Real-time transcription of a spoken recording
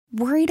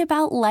Worried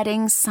about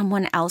letting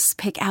someone else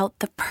pick out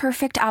the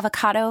perfect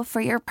avocado for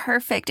your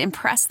perfect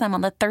impress them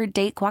on the third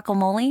date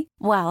guacamole?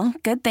 Well,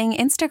 good thing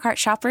Instacart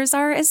shoppers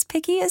are as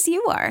picky as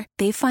you are.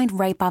 They find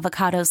ripe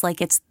avocados like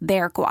it's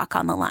their guac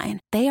on the line.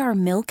 They are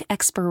milk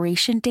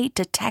expiration date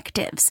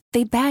detectives.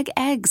 They bag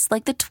eggs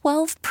like the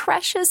 12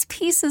 precious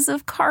pieces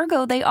of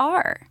cargo they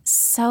are.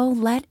 So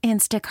let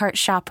Instacart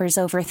shoppers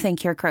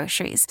overthink your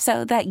groceries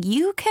so that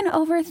you can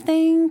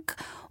overthink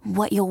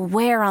what you'll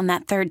wear on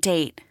that third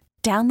date.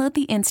 Download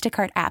the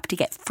Instacart app to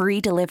get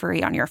free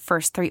delivery on your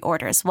first 3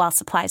 orders while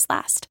supplies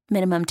last.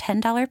 Minimum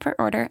 $10 per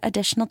order.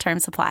 Additional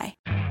terms apply.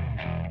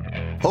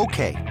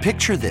 Okay,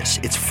 picture this.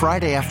 It's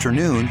Friday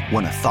afternoon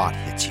when a thought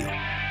hits you.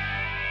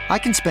 I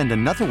can spend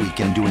another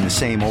weekend doing the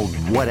same old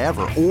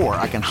whatever, or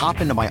I can hop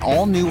into my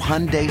all-new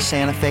Hyundai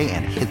Santa Fe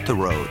and hit the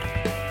road.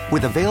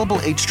 With available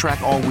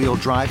H-Track all-wheel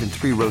drive and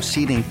 3-row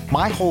seating,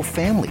 my whole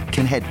family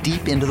can head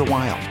deep into the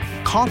wild.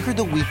 Conquer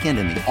the weekend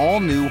in the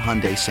all-new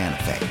Hyundai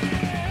Santa Fe.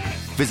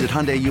 Visit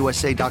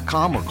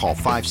HyundaiUSA.com or call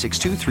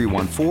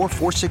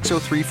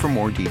 562-314-4603 for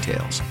more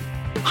details.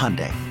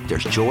 Hyundai,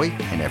 there's joy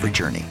in every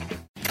journey.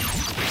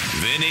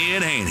 Vinny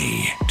and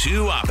Haney,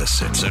 two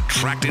opposites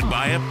attracted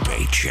by a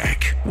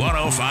paycheck.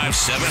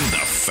 105.7 The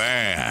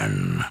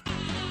Fan.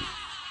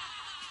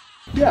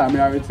 Yeah, I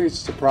mean, I think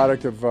it's just a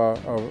product of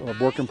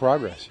work in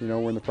progress. You know,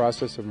 we're in the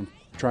process of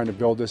trying to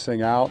build this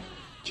thing out,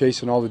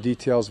 chasing all the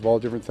details of all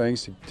different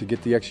things to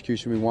get the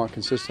execution we want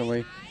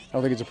consistently. I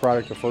don't think it's a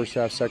product of first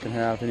half, second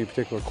half, any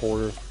particular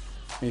quarter,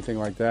 anything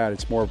like that.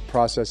 It's more a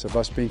process of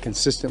us being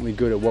consistently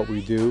good at what we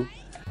do.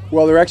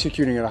 Well, they're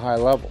executing at a high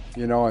level,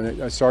 you know,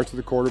 and it starts with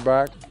the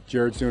quarterback.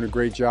 Jared's doing a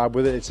great job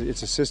with it.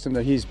 It's a system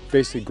that he's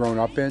basically grown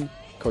up in,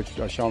 Coach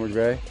Sean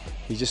McVay.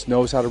 He just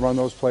knows how to run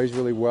those plays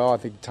really well. I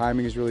think the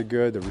timing is really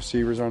good. The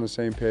receivers are on the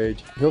same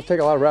page. He'll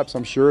take a lot of reps,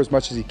 I'm sure, as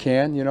much as he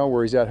can, you know,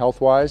 where he's at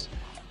health-wise.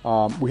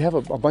 We have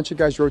a bunch of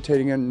guys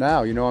rotating in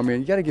now, you know. I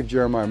mean, you got to give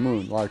Jeremiah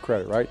Moon a lot of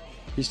credit, right?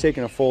 He's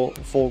taking a full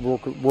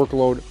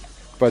workload,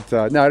 but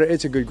no,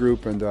 it's a good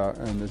group, and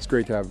it's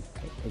great to have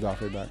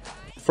Odafe back.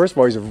 First of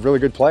all, he's a really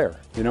good player.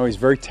 You know, he's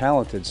very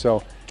talented,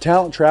 so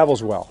talent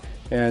travels well.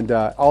 And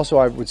also,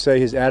 I would say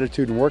his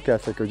attitude and work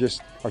ethic are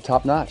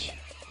top-notch.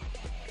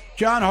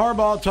 John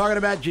Harbaugh talking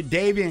about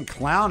Jadeveon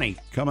Clowney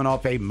coming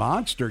off a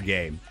monster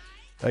game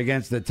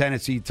against the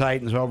Tennessee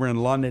Titans over in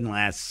London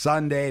last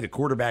Sunday. The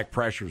quarterback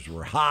pressures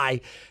were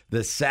high.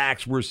 The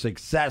sacks were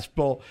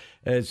successful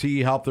as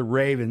he helped the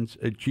Ravens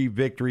achieve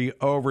victory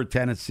over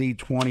Tennessee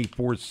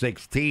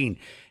 24-16.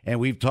 And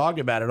we've talked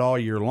about it all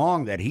year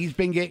long that he's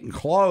been getting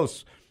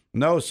close.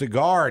 No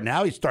cigar.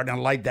 Now he's starting to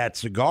light that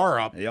cigar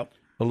up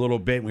a little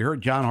bit. We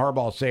heard John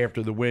Harbaugh say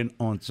after the win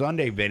on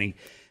Sunday, Vinny,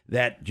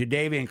 that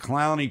Jadeveon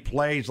Clowney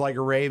plays like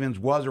a Ravens,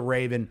 was a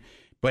Raven,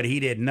 but he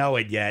didn't know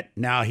it yet.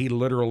 Now he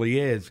literally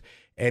is.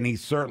 And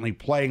he's certainly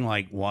playing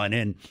like one.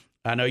 And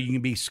I know you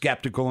can be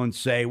skeptical and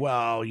say,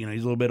 well, you know,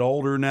 he's a little bit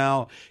older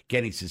now.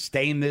 Can he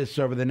sustain this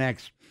over the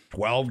next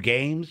 12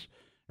 games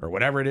or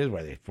whatever it is?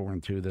 Whether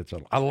 4-2, that's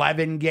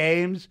 11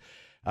 games.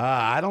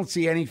 I don't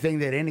see anything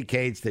that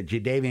indicates that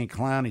Jadeveon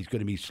Clowney's going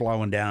to be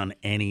slowing down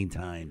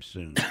anytime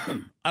soon.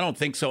 I don't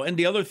think so. And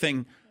the other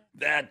thing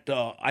that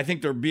I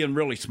think they're being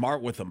really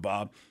smart with him,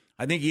 Bob,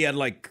 I think he had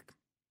like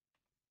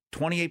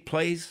 28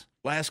 plays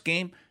last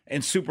game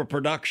and super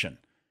production.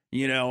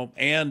 You know,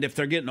 and if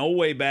they're getting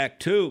Oweh back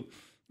too,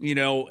 you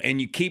know,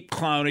 and you keep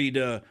Clowney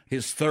to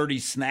his 30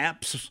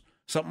 snaps,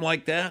 something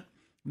like that,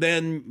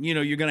 then, you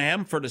know, you're going to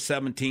have him for the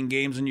 17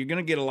 games and you're going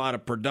to get a lot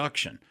of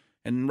production.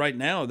 And right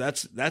now,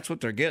 that's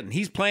what they're getting.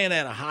 He's playing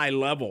at a high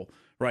level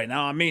right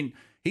now. I mean,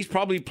 he's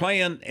probably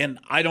playing, and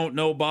I don't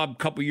know, Bob, a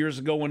couple years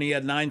ago when he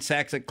had 9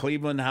 sacks at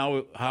Cleveland,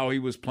 how he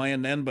was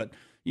playing then, but,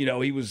 you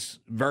know, he was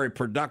very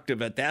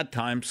productive at that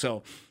time.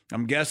 So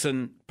I'm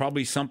guessing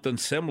probably something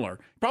similar.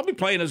 Probably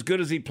playing as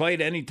good as he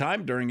played any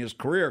time during his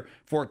career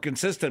for a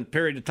consistent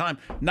period of time.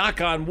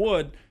 Knock on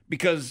wood,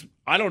 because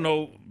I don't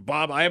know,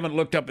 Bob, I haven't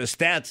looked up his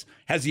stats.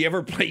 Has he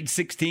ever played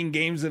 16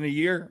 games in a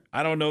year?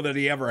 I don't know that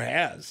he ever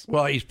has.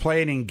 Well, he's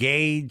playing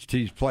engaged.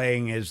 He's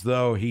playing as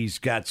though he's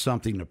got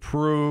something to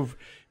prove,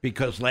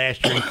 because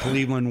last year in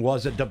Cleveland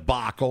was a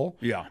debacle,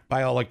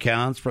 by all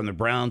accounts, from the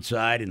Browns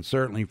side and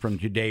certainly from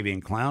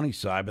Jadeveon Clowney's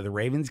side. But the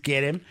Ravens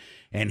get him,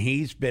 and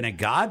he's been a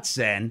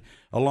godsend,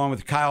 along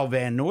with Kyle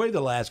Van Noy the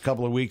last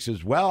couple of weeks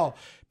as well,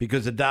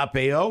 because Odafe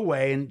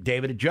Oweh and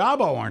David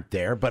Ojabo aren't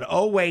there. But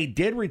Oweh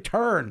did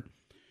return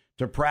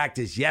to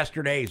practice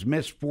yesterday. He's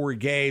missed 4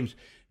 games.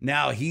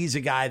 Now he's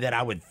a guy that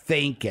I would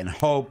think and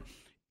hope,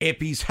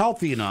 if he's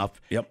healthy enough,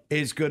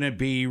 is going to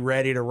be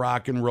ready to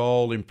rock and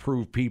roll and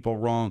prove people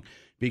wrong.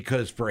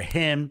 Because for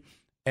him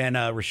and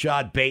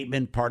Rashad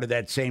Bateman, part of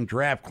that same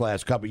draft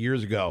class a couple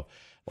years ago,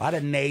 a lot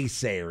of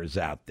naysayers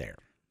out there.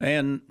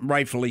 And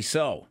rightfully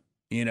so.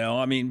 You know,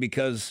 I mean,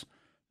 because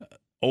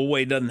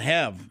Oweh doesn't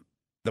have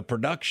the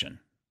production.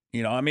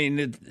 You know, I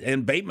mean,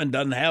 and Bateman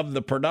doesn't have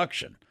the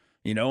production.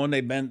 You know, and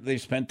they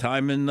spent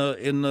time in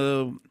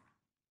the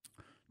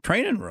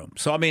training room.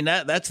 So I mean,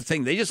 that's the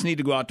thing. They just need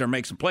to go out there and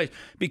make some plays.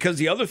 Because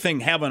the other thing,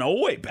 having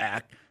Oweh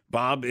back,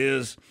 Bob,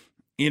 is,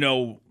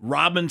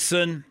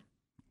 Robinson,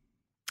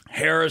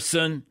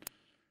 Harrison,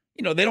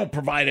 they don't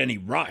provide any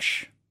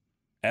rush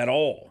at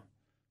all.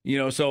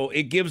 So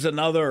it gives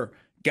another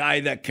guy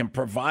that can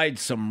provide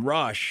some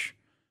rush,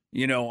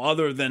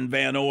 other than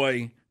Van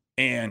Oweh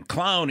and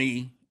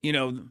Clowney,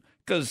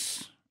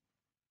 because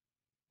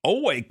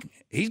Oweh,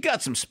 he's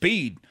got some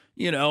speed,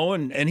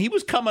 and he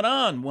was coming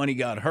on when he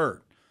got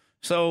hurt.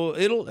 So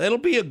that'll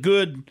be a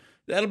good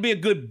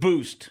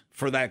boost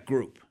for that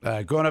group.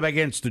 Going up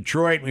against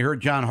Detroit, we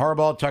heard John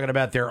Harbaugh talking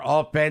about their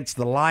offense.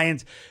 The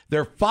Lions,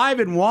 they're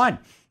 5-1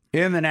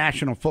 in the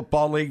National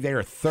Football League. They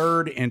are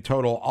third in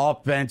total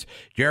offense.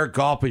 Jared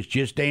Goff was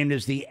just named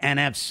as the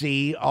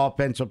NFC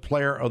Offensive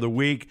Player of the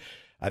Week.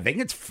 I think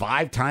it's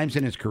 5 times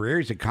in his career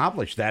he's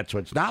accomplished that, so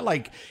it's not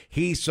like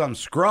he's some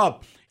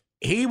scrub.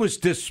 He was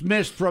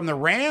dismissed from the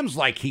Rams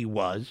like he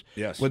was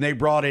when they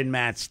brought in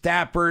Matt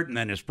Stafford, and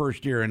then his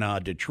first year in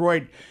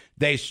Detroit,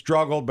 they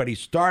struggled, but he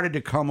started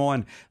to come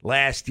on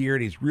last year,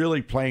 and he's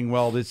really playing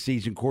well this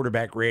season.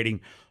 Quarterback rating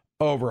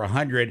over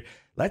 100.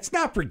 Let's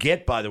not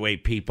forget, by the way,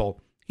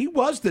 people, he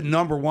was the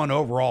number 1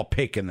 overall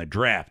pick in the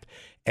draft,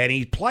 and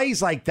he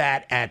plays like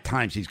that at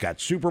times. He's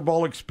got Super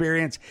Bowl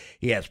experience.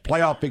 He has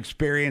playoff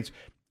experience.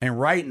 And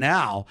right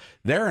now,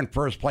 they're in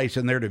first place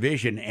in their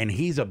division, and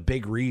he's a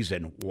big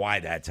reason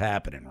why that's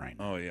happening right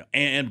now. Oh, yeah.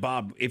 And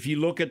Bob, if you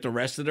look at the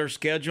rest of their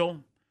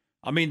schedule,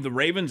 the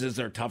Ravens is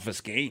their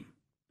toughest game.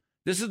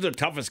 This is their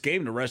toughest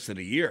game the rest of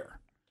the year.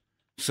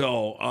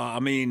 So,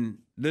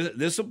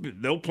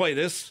 they'll play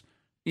this,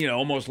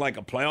 almost like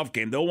a playoff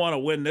game. They'll want to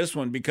win this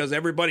one because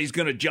everybody's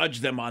going to judge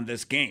them on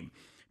this game.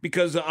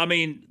 Because,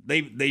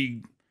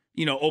 they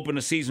opened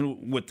the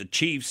season with the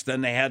Chiefs,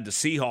 then they had the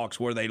Seahawks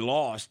where they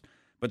lost.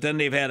 But then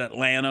they've had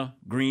Atlanta,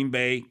 Green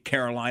Bay,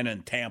 Carolina,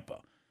 and Tampa.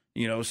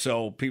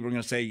 So people are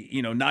going to say,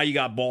 now you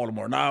got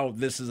Baltimore. Now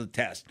this is a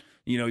test.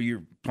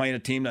 You're playing a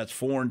team that's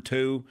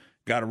 4-2,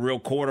 got a real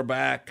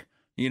quarterback.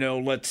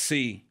 Let's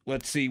see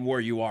where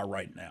you are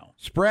right now.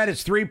 Spread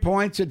is 3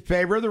 points in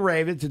favor of the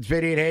Ravens. It's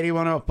Vinny at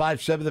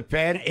 81.5.7 The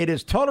Fan. It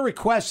is Total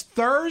Request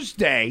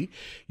Thursday.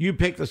 You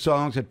pick the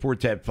songs at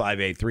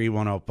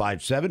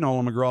 410-583-1057.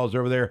 Nolan McGraw's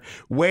over there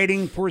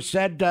waiting for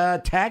said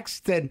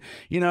text. And,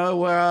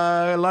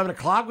 11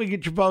 o'clock, we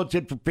get your votes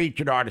in for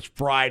Featured Artist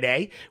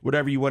Friday.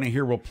 Whatever you want to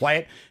hear, we'll play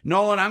it.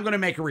 Nolan, I'm going to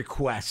make a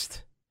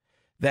request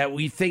that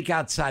we think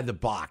outside the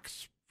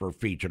box for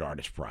Featured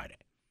Artist Friday.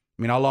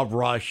 I love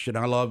Rush and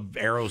I love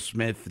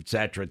Aerosmith, et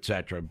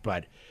cetera,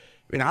 but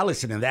I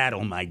listen to that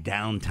on my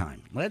downtime.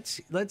 Let's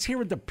hear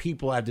what the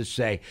people have to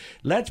say.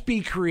 Let's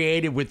be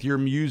creative with your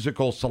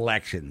musical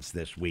selections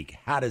this week.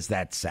 How does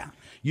that sound?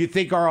 You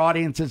think our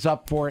audience is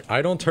up for it?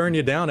 I don't turn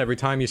you down every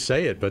time you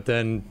say it, but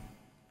then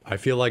I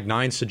feel like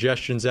 9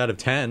 suggestions out of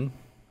 10,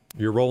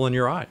 you're rolling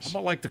your eyes. How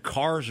about like the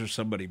Cars or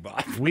somebody,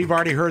 Bob? We've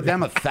already heard them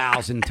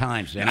 1,000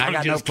 times, and I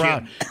got no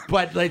problem.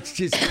 But let's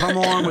just come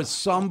on with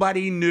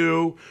somebody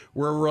new.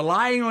 We're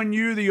relying on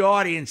you, the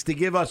audience, to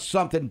give us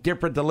something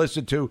different to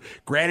listen to.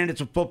 Granted,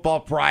 it's a football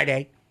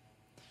Friday,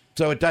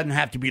 so it doesn't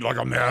have to be like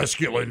a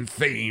masculine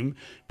theme.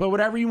 But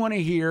whatever you want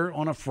to hear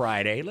on a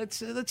Friday,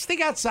 let's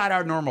think outside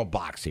our normal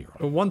box here.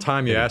 One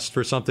time you asked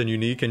for something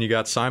unique, and you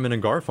got Simon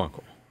and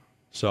Garfunkel.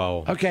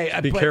 So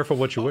be careful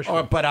what you wish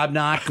for. But I'm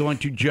not going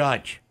to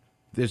judge.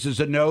 This is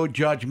a no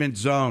judgment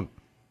zone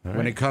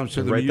when it comes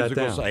to the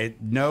musical side.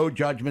 No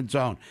judgment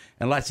zone,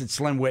 unless it's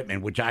Slim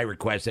Whitman, which I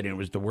requested, and it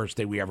was the worst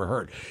thing we ever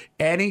heard.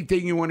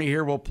 Anything you want to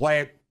hear, we'll play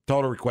it.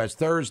 Total Request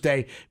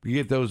Thursday. We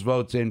get those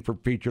votes in for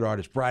Featured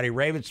Artist Friday.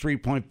 Ravens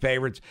 3-point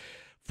favorites,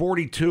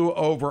 42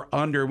 over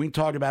under. We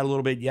talked about it a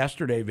little bit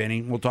yesterday,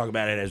 Vinny. We'll talk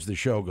about it as the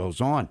show goes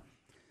on.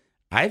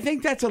 I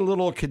think that's a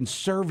little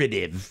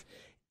conservative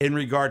in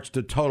regards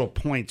to total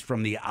points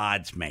from the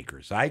odds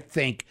makers. I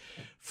think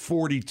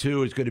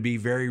 42 is going to be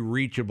very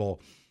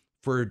reachable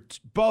for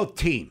both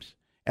teams.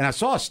 And I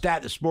saw a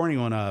stat this morning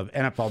on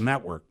NFL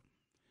Network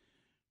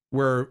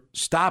where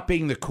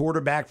stopping the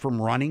quarterback from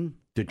running,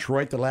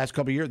 Detroit the last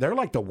couple of years, they're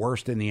like the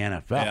worst in the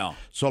NFL. Yeah.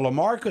 So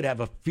Lamar could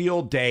have a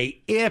field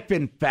day if,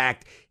 in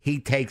fact, he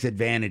takes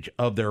advantage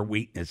of their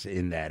weakness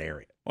in that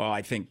area. Well,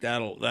 I think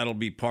that'll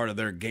be part of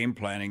their game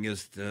planning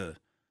is to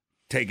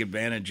take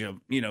advantage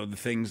of, the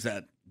things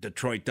that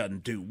Detroit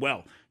doesn't do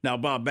well. Now,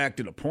 Bob, back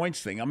to the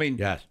points thing.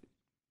 Yes.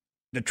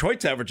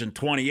 Detroit's averaging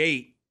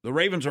 28. The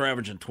Ravens are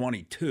averaging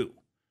 22.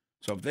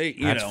 So if they,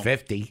 that's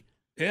 50.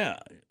 Yeah.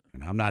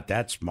 And I'm not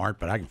that smart,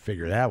 but I can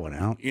figure that one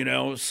out.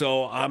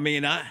 So,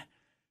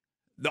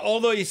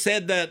 although you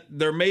said that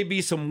there may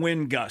be some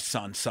wind gusts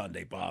on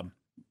Sunday, Bob,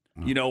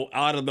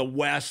 out of the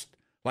west,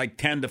 like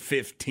 10 to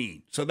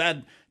 15. So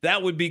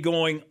that would be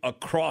going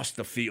across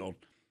the field,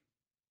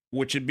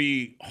 which would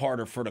be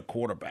harder for the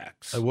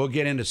quarterbacks. We'll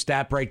get into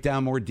stat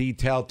breakdown more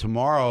detail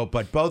tomorrow,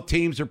 but both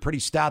teams are pretty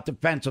stout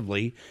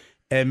defensively,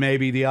 and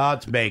maybe the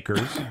odds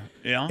makers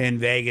in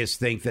Vegas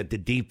think that the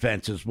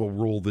defenses will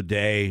rule the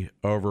day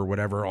over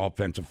whatever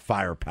offensive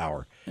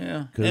firepower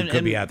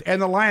could be out there.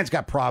 And the Lions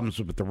got problems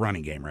with the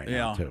running game right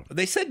now, too.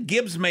 They said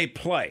Gibbs may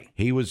play.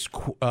 He was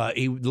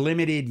he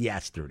limited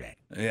yesterday.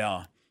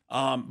 Yeah.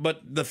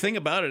 But the thing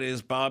about it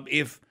is, Bob,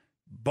 if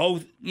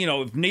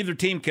neither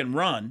team can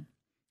run,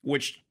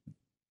 which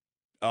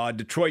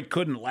Detroit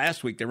couldn't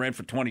last week, they ran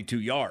for 22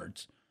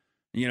 yards,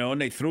 and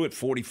they threw it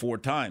 44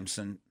 times.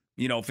 And,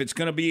 if it's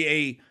going to be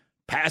a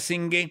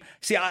passing game,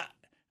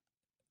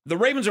 the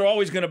Ravens are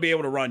always going to be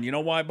able to run. You know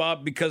why,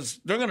 Bob?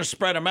 Because they're going to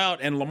spread them out,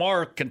 and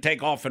Lamar can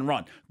take off and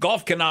run.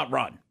 Goff cannot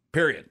run,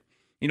 period.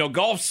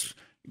 Goff's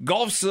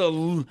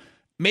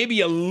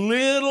maybe a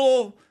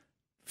little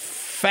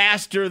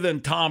faster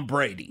than Tom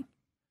Brady.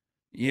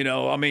 He's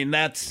not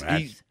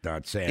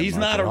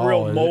a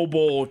real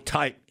mobile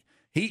type.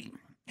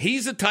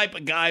 He's the type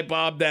of guy,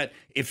 Bob, that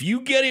if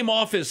you get him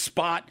off his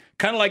spot,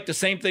 kind of like the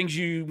same things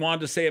you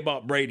wanted to say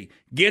about Brady,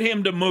 get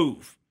him to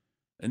move.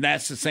 And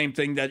that's the same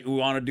thing that we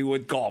want to do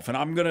with Goff. And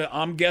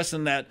I'm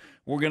guessing that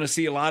we're going to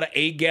see a lot of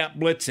A-gap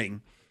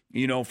blitzing,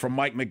 from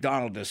Mike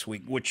McDonald this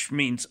week, which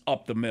means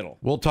up the middle.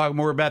 We'll talk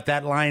more about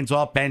that Lions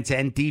offense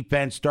and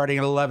defense starting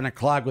at 11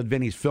 o'clock with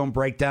Vinny's film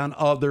breakdown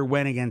of their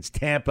win against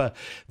Tampa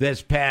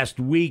this past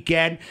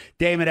weekend.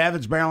 Damon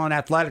Evans, Maryland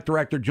Athletic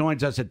Director,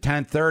 joins us at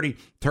 10:30.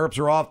 Terps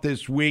are off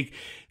this week.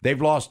 They've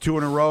lost 2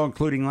 in a row,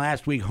 including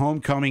last week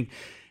homecoming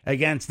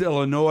against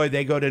Illinois.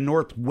 They go to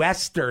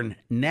Northwestern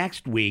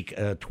next week,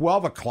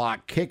 12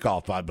 o'clock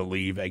kickoff, I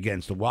believe,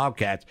 against the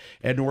Wildcats.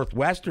 And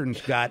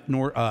Northwestern's got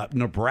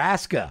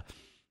Nebraska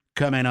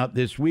coming up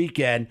this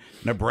weekend.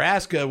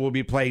 Nebraska will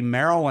be playing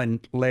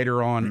Maryland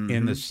later on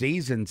in the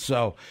season.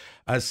 So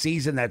a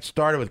season that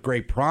started with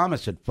great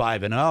promise at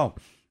 5-0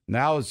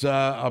 now is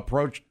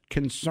approached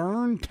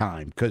concern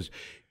time, because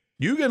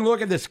you can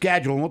look at the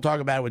schedule, and we'll talk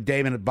about it with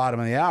Damon at the bottom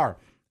of the hour,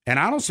 and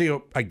I don't see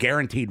a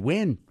guaranteed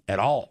win at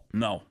all.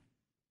 No.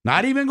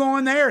 Not even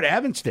going there to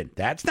Evanston.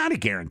 That's not a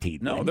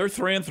guaranteed win. No, they're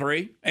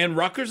 3-3. And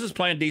Rutgers is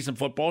playing decent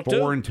football, too.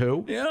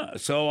 4-2. Yeah.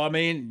 So,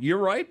 you're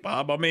right,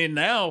 Bob.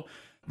 Now,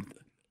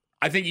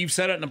 I think you've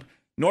said it.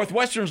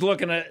 Northwestern's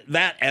looking at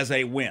that as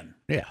a win.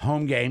 Yeah,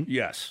 home game.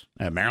 Yes.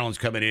 Maryland's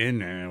coming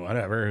in,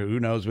 whatever. Who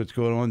knows what's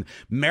going on.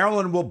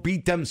 Maryland will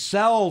beat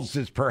themselves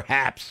is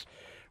perhaps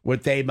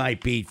what they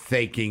might be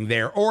thinking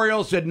there.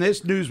 Orioles, and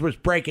this news was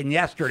breaking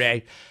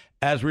yesterday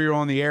as we were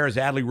on the air, as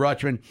Adley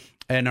Rutschman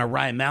and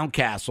Ryan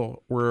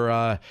Mountcastle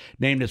were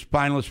named as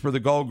finalists for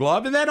the Gold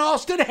Glove. And then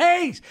Austin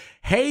Hayes.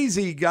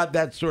 Hazy got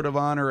that sort of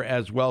honor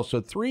as well.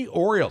 So 3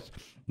 Orioles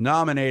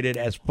nominated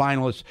as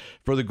finalists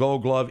for the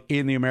Gold Glove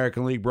in the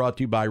American League, brought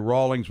to you by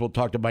Rawlings. We'll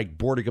talk to Mike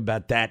Bordick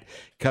about that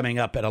coming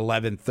up at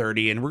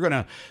 11:30. And we're going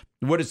to,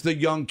 what does the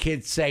young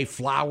kid say,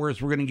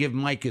 flowers? We're going to give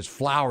Mike his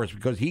flowers,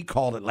 because he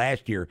called it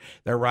last year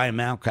that Ryan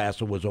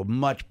Mountcastle was a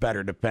much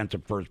better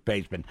defensive first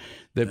baseman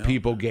than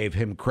people gave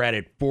him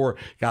credit for.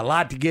 Got a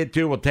lot to get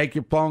to. We'll take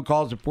your phone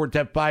calls at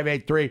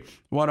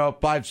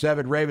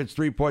 410-583-1057. Ravens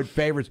 3-point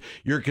favorites.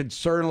 Your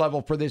concern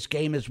level for this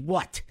game is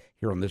what?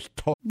 Here on this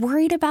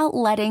Worried about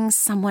letting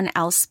someone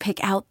else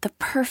pick out the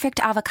perfect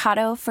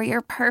avocado for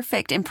your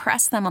perfect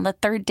impress them on the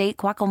third date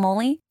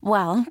guacamole?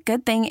 Well,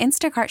 good thing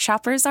Instacart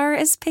shoppers are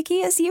as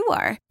picky as you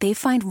are. They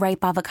find ripe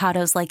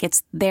avocados like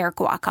it's their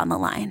guac on the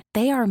line.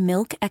 They are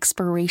milk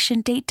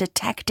expiration date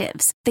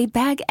detectives. They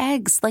bag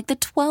eggs like the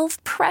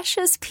 12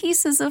 precious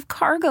pieces of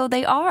cargo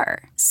they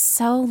are.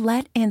 So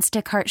let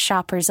Instacart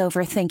shoppers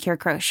overthink your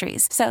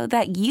groceries so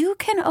that you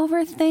can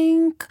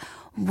overthink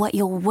what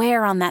you'll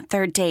wear on that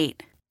third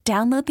date.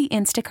 Download the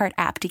Instacart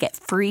app to get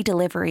free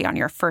delivery on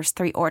your first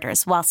 3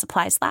 orders while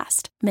supplies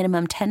last.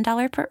 Minimum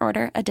 $10 per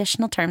order.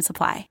 Additional terms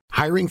apply.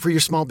 Hiring for your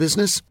small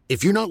business?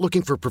 If you're not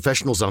looking for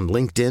professionals on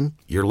LinkedIn,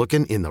 you're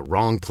looking in the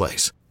wrong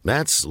place.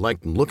 That's like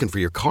looking for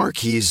your car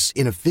keys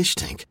in a fish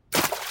tank.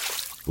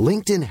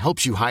 LinkedIn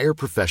helps you hire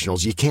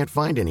professionals you can't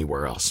find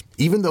anywhere else,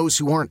 even those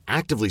who aren't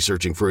actively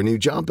searching for a new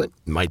job but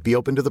might be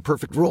open to the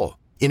perfect role.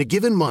 In a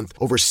given month,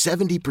 over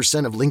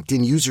 70% of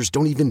LinkedIn users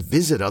don't even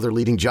visit other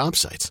leading job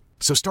sites.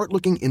 So start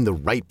looking in the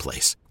right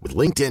place. With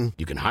LinkedIn,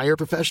 you can hire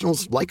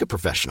professionals like a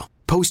professional.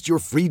 Post your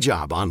free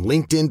job on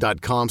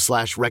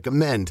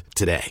linkedin.com/recommend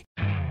today.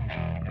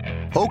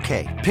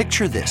 Okay,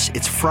 picture this.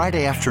 It's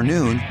Friday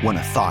afternoon when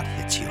a thought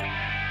hits you.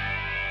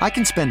 I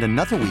can spend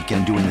another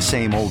weekend doing the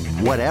same old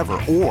whatever,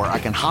 or I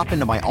can hop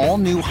into my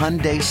all-new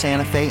Hyundai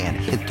Santa Fe and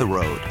hit the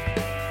road.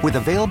 With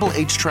available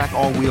H-Track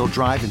all-wheel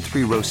drive and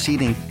 3-row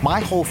seating, my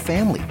whole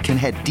family can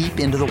head deep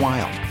into the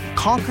wild.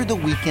 Conquer the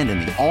weekend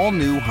in the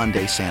all-new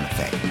Hyundai Santa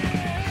Fe.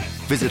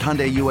 Visit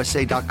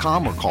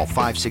HyundaiUSA.com or call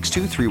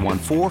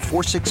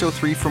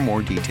 562-314-4603 for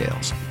more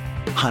details.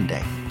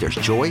 Hyundai, there's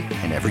joy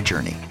in every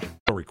journey.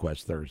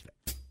 Request Thursday.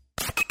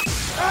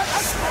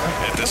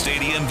 At the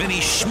stadium, Vinny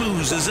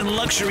schmoozes in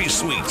luxury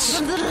suites.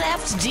 From the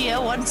left, dear.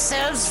 One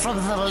serves from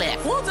the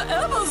left.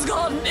 Whatever's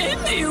gotten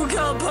into you,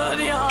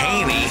 Capernaum?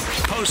 Haney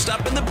post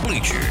up in the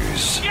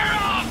bleachers. You're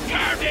all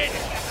garbage!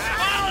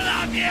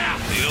 All of you!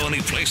 The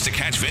only place to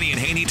catch Vinny and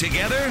Haney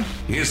together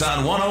is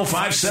on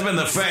 105.7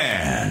 The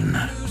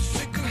Fan.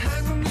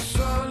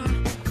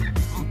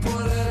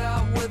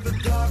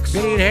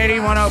 Vinny and Haney,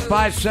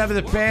 105.7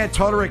 The Fan.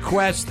 Total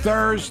Request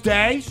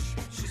Thursday.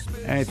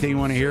 Anything you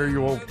want to hear, you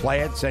will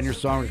play it. Send your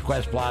song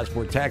request, Blast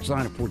for text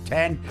line at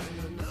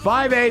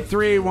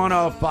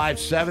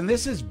 583-1057.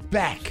 This is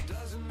Beck.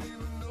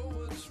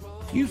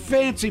 You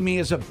fancy me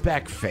as a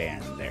Beck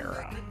fan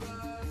there,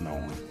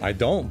 Nolan? I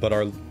don't,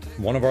 but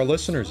one of our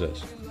listeners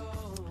is.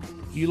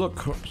 You look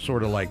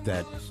sort of like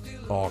that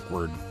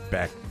awkward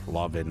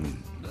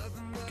Beck-loving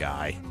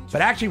guy.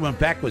 But actually, when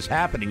Beck was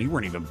happening, you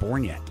weren't even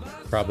born yet.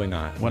 Probably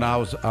not. When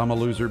I'm a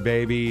loser,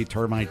 baby,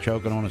 termite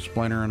choking on a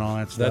splinter and all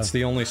that stuff. That's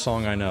the only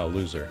song I know,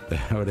 Loser.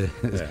 What it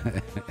is.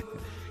 Yeah.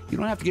 You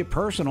don't have to get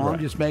personal. Right.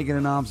 I'm just making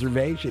an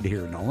observation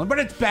here, Nolan. But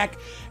it's Beck.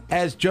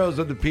 As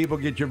chosen, the people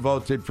get your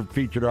votes in for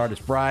Featured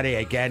Artist Friday.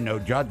 Again, no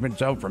judgment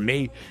zone from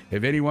me.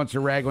 If anyone wants to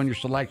rag on your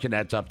selection,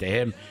 that's up to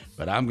him.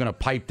 But I'm going to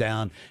pipe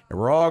down, and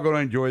we're all going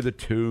to enjoy the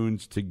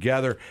tunes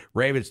together.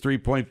 Ravens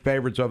 3-point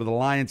favorites over the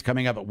Lions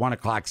coming up at 1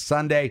 o'clock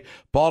Sunday.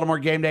 Baltimore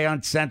Game Day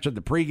Uncensored,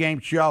 the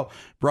pregame show,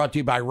 brought to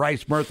you by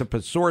Rice, Mirth, and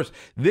Pesaurus.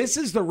 This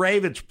is the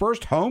Ravens'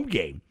 first home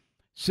game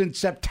since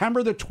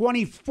September the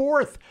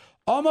 24th.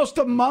 Almost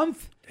a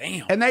month.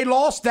 Damn. And they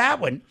lost that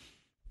one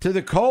to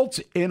the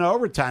Colts in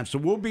overtime. So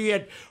we'll be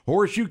at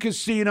Horseshoe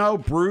Casino,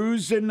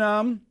 Brews and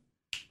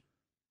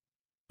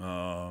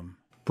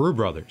Brew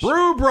Brothers.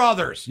 Brew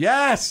Brothers,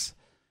 yes.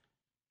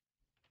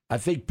 I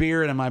think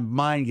beer in my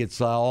mind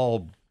gets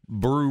all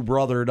Brew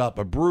Brothered up.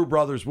 But Brew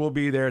Brothers will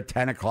be there at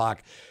 10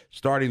 o'clock,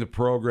 starting the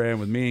program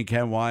with me and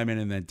Ken Wyman,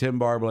 and then Tim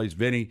Barblaze,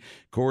 Vinny,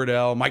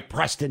 Cordell, Mike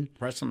Preston.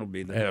 Preston will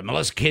be there.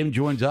 Melissa Kim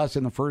joins us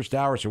in the first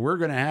hour, so we're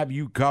going to have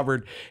you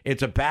covered.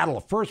 It's a battle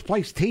of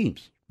first-place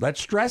teams.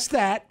 Let's stress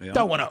that. Yeah.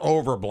 Don't want to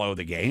overblow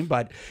the game,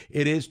 but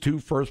it is two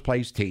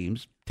first-place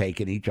teams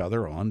taking each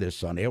other on this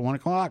Sunday at 1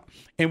 o'clock.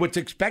 And what's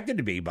expected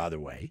to be, by the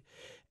way,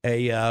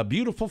 a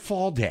beautiful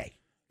fall day.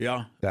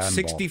 Yeah,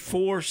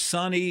 64,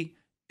 sunny,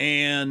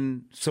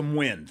 and some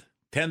wind,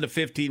 10 to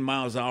 15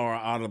 miles an hour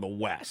out of the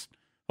west.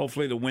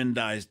 Hopefully the wind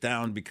dies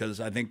down because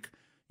I think,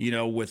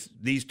 with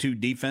these two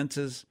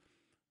defenses,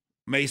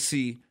 may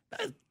see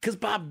 – because,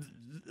 Bob,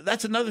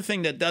 that's another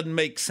thing that doesn't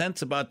make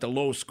sense about the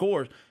low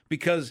scores,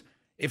 because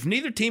if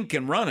neither team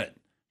can run it,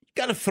 you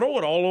got to throw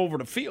it all over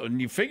the field,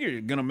 and you figure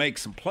you're going to make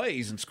some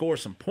plays and score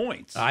some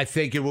points. I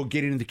think it will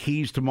get into the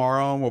keys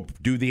tomorrow, and we'll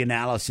do the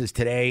analysis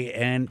today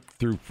and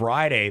through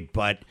Friday,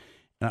 but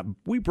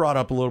we brought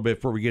up a little bit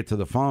before we get to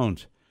the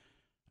phones.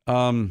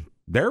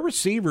 Their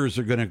receivers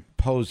are going to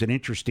pose an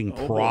interesting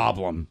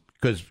problem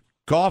because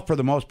Goff, for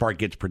the most part,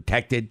 gets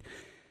protected,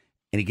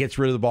 and he gets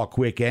rid of the ball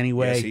quick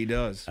anyway. Yes, he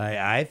does.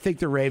 I think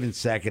the Ravens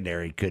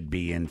secondary could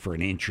be in for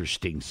an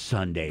interesting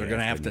Sunday. They're going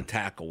to have to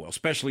tackle well,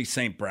 especially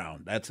St.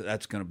 Brown.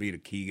 That's going to be the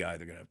key guy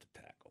they're going to have to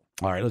tackle.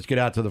 All right, let's get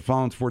out to the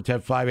phones.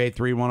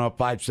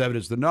 410-583-1057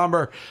 is the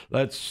number.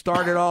 Let's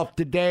start it off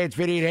today. It's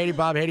Vinny and Haney,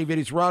 Bob Haney,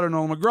 Vinny Serrato,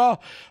 Nolan McGraw.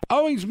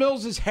 Owings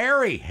Mills is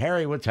Harry.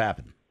 Harry, what's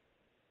happened?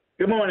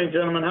 Good morning,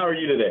 gentlemen. How are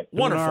you today?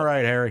 Wonderful. All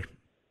right, Harry.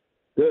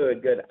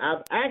 Good.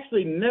 I've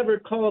actually never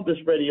called this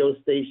radio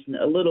station.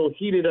 A little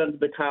heated under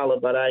the collar,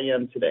 but I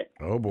am today.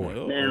 Oh, boy.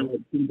 Now,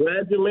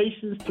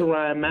 congratulations to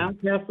Ryan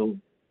Mountcastle.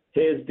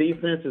 His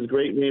defense has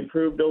greatly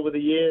improved over the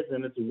years,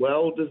 and it's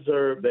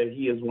well-deserved that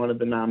he is one of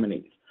the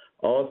nominees.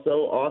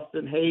 Also,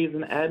 Austin Hayes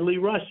and Adley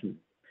Rushman,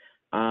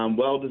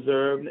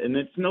 well-deserved, and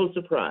it's no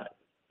surprise.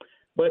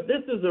 But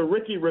this is a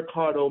Ricky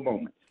Ricardo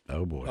moment.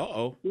 Oh, boy.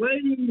 Uh-oh.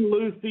 Splain,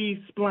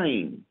 Lucy,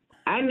 splain.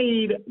 I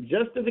need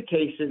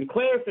justification,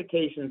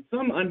 clarification,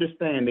 some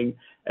understanding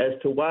as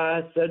to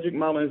why Cedric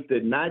Mullins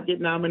did not get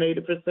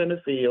nominated for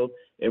center field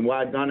and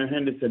why Gunnar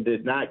Henderson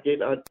did not get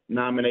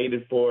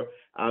nominated for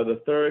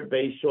the third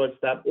base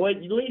shortstop, or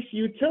at least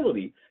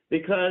utility,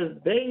 because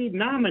they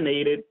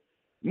nominated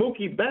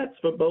Mookie Betts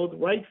for both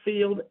right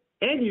field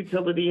and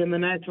utility in the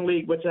National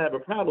League, which I have a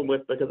problem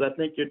with because I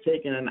think you're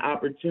taking an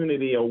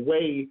opportunity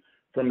away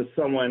from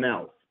someone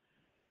else.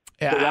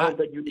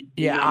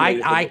 Yeah,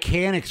 I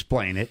can't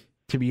explain it,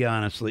 to be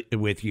honest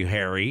with you,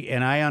 Harry.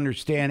 And I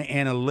understand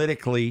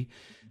analytically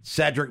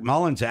Cedric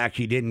Mullins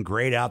actually didn't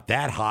grade out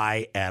that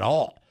high at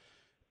all.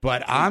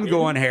 But I'm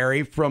going,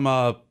 Harry, from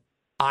a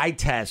eye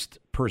test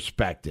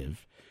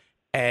perspective.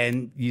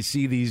 And you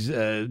see these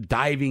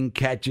diving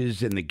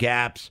catches in the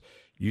gaps.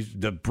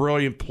 The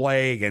brilliant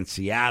play against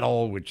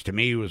Seattle, which to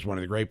me was one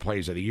of the great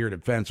plays of the year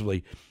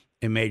defensively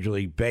in Major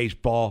League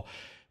Baseball.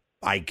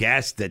 I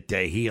guess that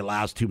he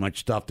allows too much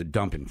stuff to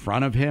dump in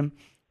front of him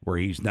where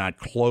he's not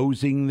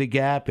closing the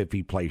gap if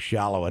he plays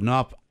shallow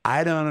enough.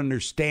 I don't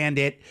understand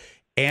it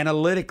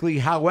analytically.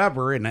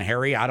 However, and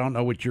Harry, I don't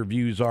know what your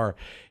views are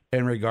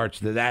in regards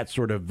to that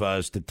sort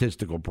of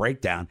statistical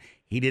breakdown.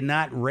 He did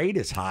not rate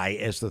as high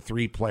as the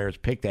three players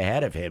picked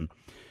ahead of him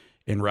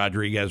in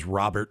Rodriguez,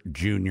 Robert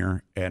Jr.,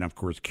 and, of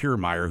course,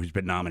 Kiermaier, who's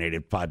been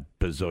nominated 5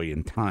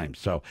 bazillion times.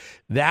 So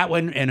that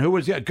one, and who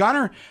was it?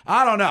 Gunnar?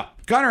 I don't know.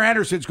 Gunnar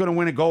Henderson's going to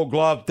win a Gold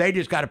Glove. They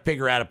just got to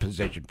figure out a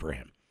position for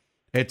him.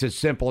 It's as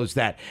simple as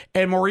that.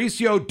 And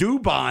Mauricio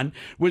Dubon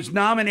was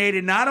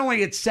nominated not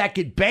only at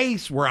second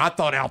base, where I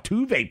thought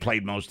Altuve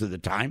played most of the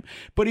time,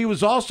 but he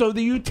was also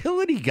the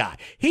utility guy.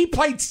 He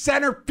played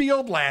center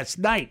field last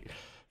night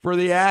for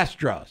the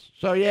Astros.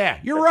 So, yeah,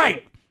 you're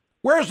right.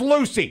 Where's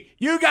Lucy?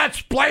 You got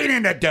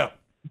splaining to do.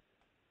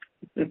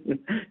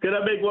 Could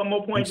I make one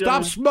more point, And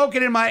stop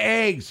smoking in my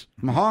eggs.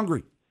 I'm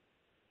hungry.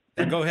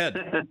 Go ahead.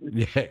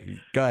 Yeah,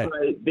 go ahead.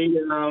 Right.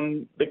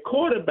 The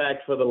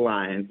quarterback for the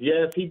Lions,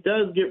 yes, he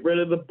does get rid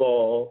of the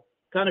ball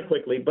kind of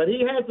quickly, but he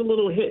has a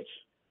little hitch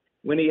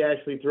when he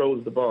actually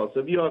throws the ball.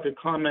 So if you all could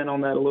comment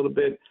on that a little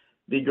bit,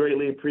 be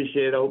greatly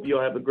appreciated. I hope you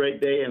all have a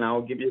great day, and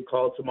I'll give you a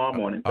call tomorrow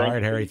morning. All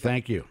right, Harry,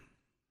 thank you.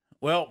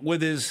 Well,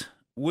 with his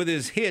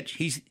hitch,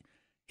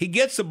 he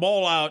gets the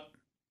ball out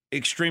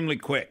extremely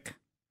quick,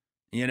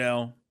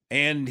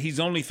 and he's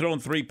only thrown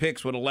 3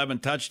 picks with 11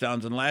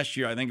 touchdowns, and last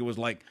year I think it was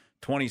like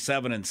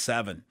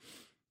 27-7.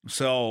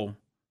 So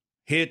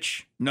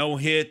hitch, no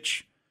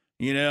hitch,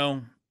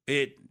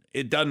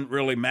 it doesn't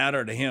really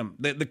matter to him.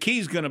 The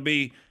key's going to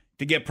be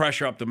to get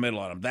pressure up the middle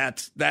on him.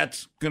 That's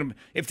going to,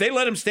 if they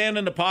let him stand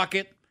in the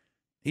pocket,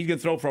 he's going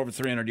to throw for over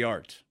 300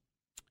 yards.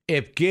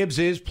 If Gibbs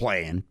is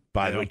playing,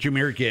 by the way,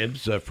 Jahmyr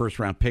Gibbs,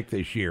 first-round pick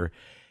this year,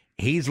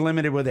 he's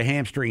limited with a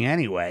hamstring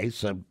anyway,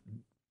 so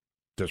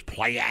does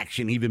play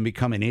action even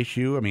become an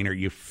issue? I mean, are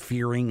you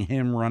fearing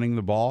him running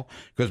the ball?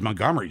 Because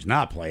Montgomery's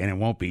not playing. It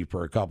won't be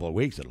for a couple of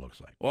weeks, it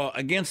looks like. Well,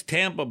 against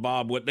Tampa,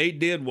 Bob, what they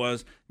did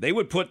was they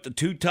would put the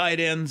 2 tight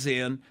ends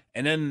in,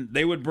 and then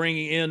they would bring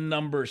in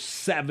number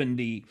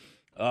 70,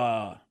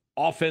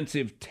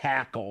 offensive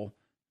tackle.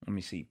 Let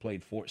me see, he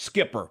played for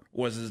Skipper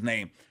was his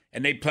name.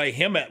 And they'd play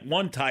him at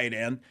one tight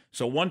end,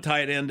 so one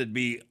tight end would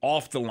be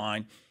off the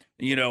line,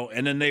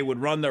 and then they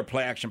would run their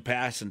play-action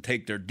pass and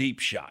take their deep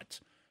shots.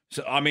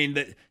 So, I mean,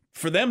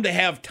 for them to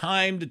have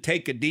time to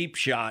take a deep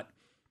shot,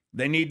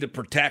 they need the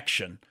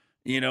protection,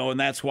 and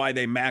that's why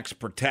they max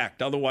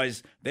protect.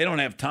 Otherwise, they don't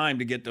have time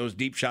to get those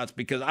deep shots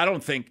because I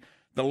don't think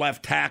the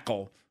left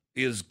tackle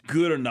is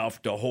good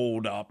enough to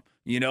hold up,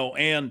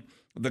 and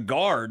the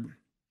guard,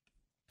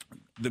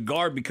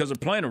 because they're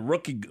playing a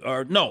rookie,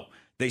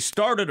 they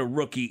started a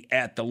rookie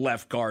at the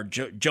left guard,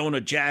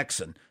 Jonah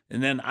Jackson.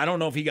 And then I don't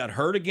know if he got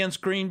hurt against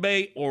Green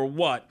Bay or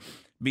what,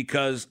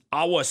 because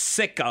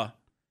Awasika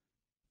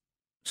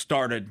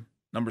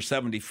number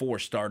 74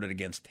 started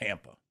against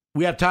Tampa.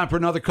 We have time for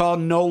another call.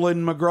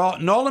 Nolan McGraw.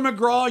 Nolan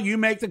McGraw, you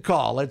make the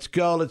call. Let's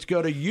go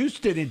to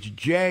Houston. It's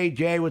Jay.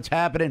 Jay, what's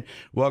happening?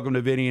 Welcome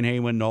to Vinny and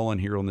Haywood. Nolan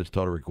here on this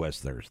Total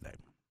Request Thursday.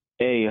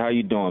 Hey, how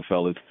you doing,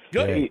 fellas?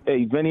 Good.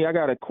 Hey, Vinny, I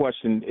got a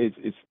question.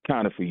 It's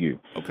kind of for you.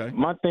 Okay.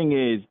 My thing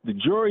is, the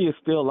jury is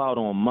still out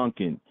on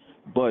Monken,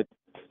 but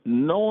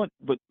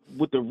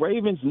with the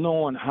Ravens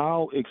knowing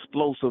how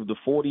explosive the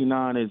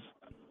 49ers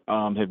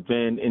have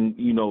been, and,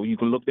 you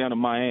can look down at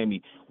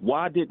Miami,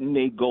 why didn't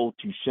they go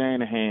to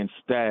Shanahan's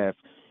staff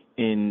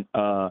and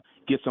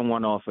get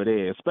someone off of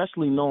there,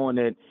 especially knowing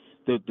that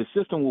the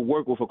system will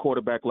work with a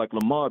quarterback like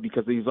Lamar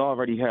because he's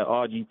already had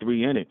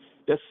RG3 in it.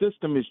 That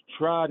system is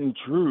tried and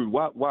true.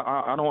 Why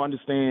I don't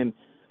understand,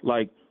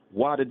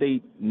 why did they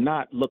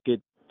not look at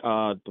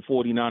the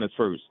 49ers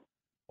first?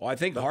 Well, I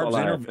think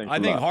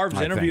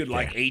Harv's interviewed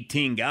like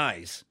 18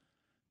 guys,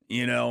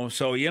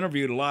 so he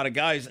interviewed a lot of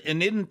guys.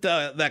 And isn't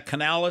that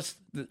Canales,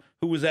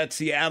 who was at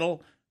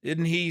Seattle,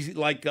 isn't he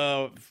like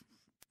a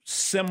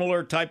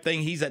similar type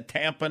thing? He's at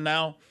Tampa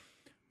now.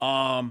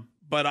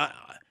 But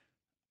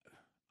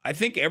I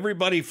think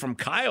everybody from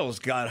Kyle's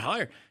got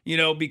hired,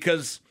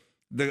 because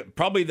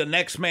probably the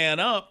next man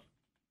up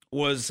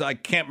was, I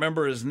can't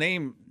remember his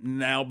name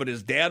now, but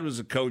his dad was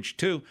a coach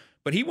too.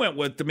 But he went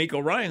with D'Amico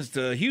Ryans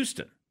to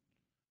Houston.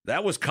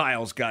 That was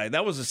Kyle's guy.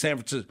 That was the San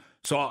Francisco.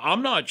 So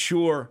I'm not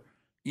sure,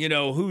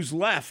 who's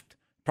left.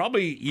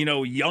 Probably,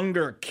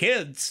 younger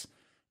kids.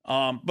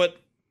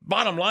 But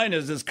bottom line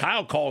is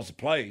Kyle calls the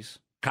plays.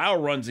 Kyle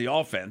runs the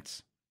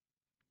offense.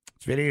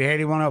 It's Vinny and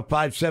Haney,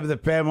 105.7 The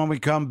Fan. When we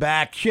come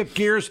back, shift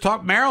gears,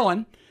 talk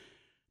Maryland.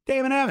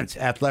 Damon Evans,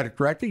 athletic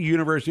director,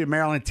 University of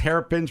Maryland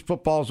Terrapins.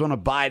 Football's on a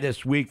bye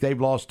this week. They've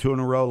lost 2 in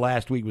a row.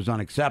 Last week was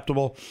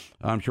unacceptable.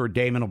 I'm sure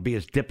Damon will be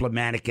as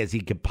diplomatic as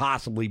he could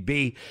possibly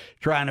be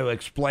trying to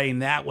explain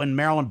that. When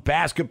Maryland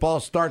basketball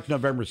starts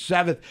November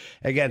 7th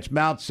against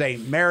Mount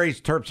St. Mary's,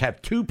 Terps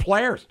have 2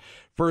 players.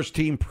 First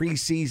team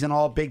preseason,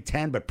 all Big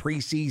Ten, but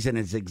preseason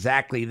is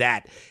exactly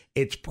that.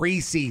 It's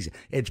preseason.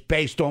 It's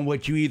based on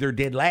what you either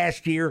did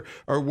last year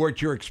or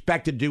what you're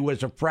expected to do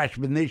as a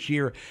freshman this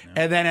year. Yeah.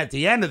 And then at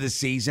the end of the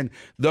season,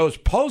 those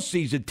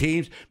postseason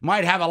teams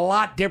might have a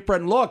lot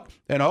different look.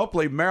 And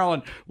hopefully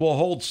Maryland will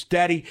hold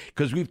steady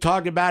because we've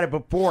talked about it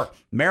before.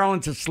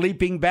 Maryland's a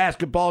sleeping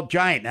basketball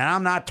giant. And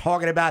I'm not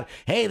talking about,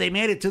 hey, they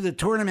made it to the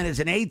tournament as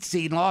an 8th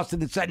seed and lost in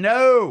the set.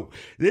 No,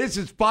 this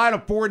is Final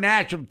Four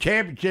National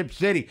Championship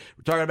City.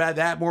 We're talking about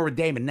that more with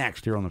Damon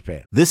next here on The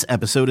Fan. This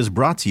episode is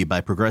brought to you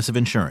by Progressive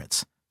Insurance.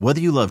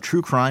 Whether you love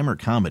true crime or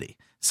comedy,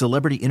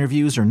 celebrity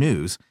interviews or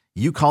news,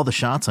 you call the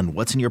shots on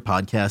what's in your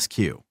podcast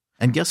queue.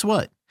 And guess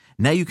what?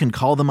 Now you can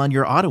call them on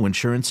your auto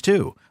insurance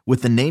too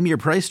with the Name Your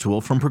Price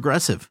tool from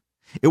Progressive.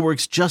 It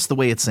works just the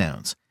way it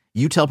sounds.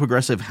 You tell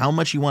Progressive how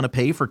much you want to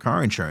pay for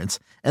car insurance,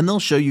 and they'll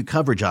show you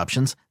coverage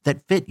options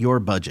that fit your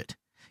budget.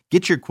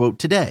 Get your quote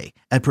today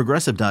at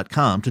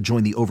Progressive.com to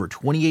join the over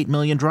 28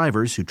 million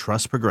drivers who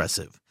trust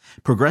Progressive.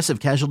 Progressive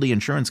Casualty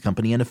Insurance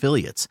Company and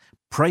Affiliates.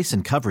 Price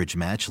and coverage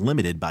match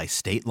limited by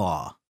state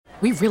law.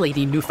 We really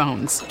need new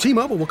phones.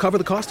 T-Mobile will cover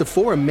the cost of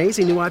 4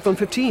 amazing new iPhone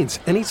 15s,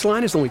 and each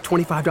line is only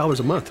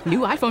 $25 a month. New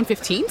iPhone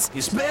 15s?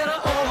 It's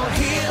better over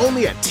here.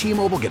 Only at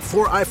T-Mobile, get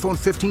 4 iPhone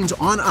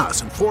 15s on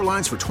us and 4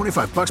 lines for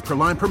 $25 per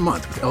line per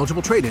month with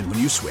eligible trade-in when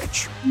you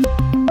switch.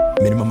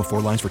 Minimum of 4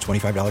 lines for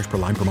 $25 per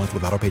line per month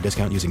with autopay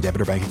discount using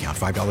debit or bank account.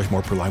 $5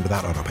 more per line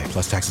without autopay,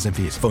 plus taxes and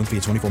fees. Phone fee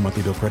at 24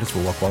 monthly bill credits for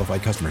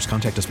well-qualified customers.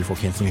 Contact us before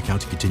canceling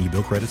account to continue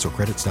bill credits or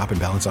credit stop and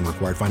balance on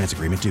required finance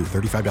agreement due.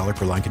 $35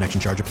 per line connection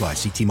charge applies.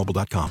 See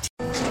T-Mobile.com.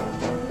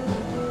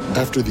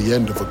 After the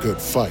end of a good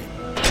fight,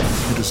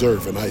 you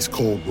deserve an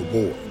ice-cold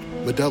reward.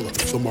 Modelo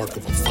is the mark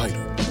of a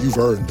fighter. You've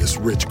earned this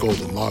rich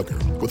golden lager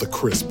with a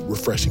crisp,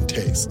 refreshing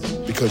taste.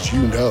 Because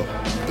you know,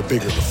 the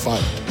bigger the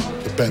fight,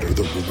 the better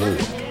the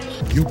reward.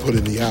 You put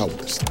in the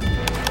hours,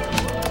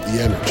 the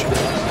energy,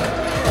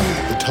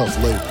 the tough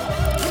labor.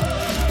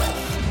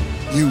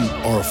 You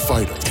are a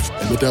fighter,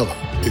 and Modelo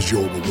is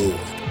your reward.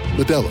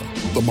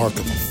 Modelo, the mark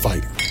of a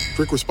fighter.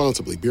 Drink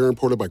responsibly. Beer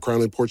imported by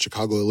Crown Imports,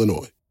 Chicago,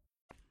 Illinois.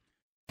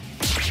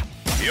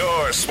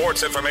 Your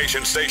sports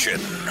information station,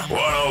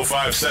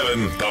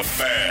 105.7 The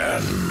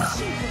Fan.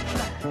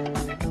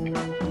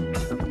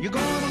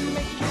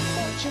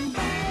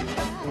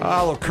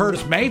 Oh,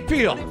 Curtis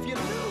Mayfield,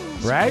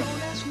 right?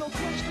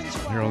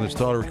 Here on this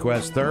Total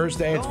Request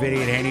Thursday, it's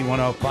Vinny and Haney,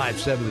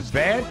 105.7 The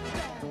Fan.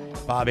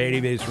 Bob Haney,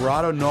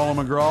 Baserado,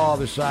 Nolan McGraw,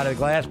 other side of the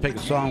glass. Pick a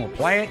song, we'll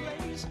play it.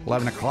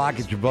 11 o'clock,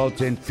 get your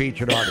votes in.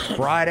 Featured Artist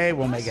Friday.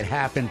 We'll make it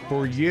happen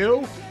for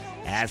you.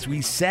 As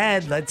we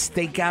said, let's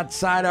think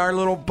outside our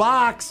little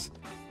box.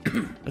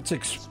 Let's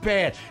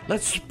expand.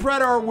 Let's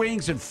spread our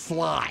wings and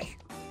fly.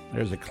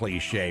 There's a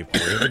cliche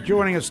for you. But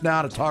joining us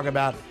now to talk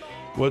about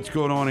what's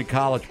going on in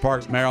College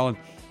Park, Maryland.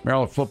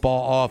 Maryland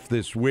football off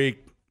this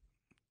week.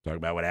 Talk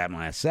about what happened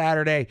last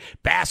Saturday.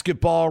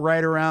 Basketball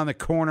right around the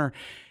corner.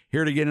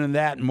 Here to get into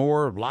that and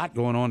more. A lot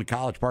going on in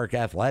College Park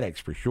athletics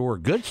for sure.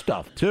 Good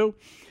stuff, too.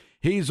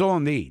 He's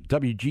on the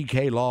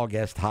WGK Law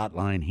Guest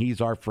Hotline. He's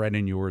our friend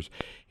and yours.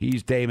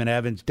 He's Damon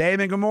Evans.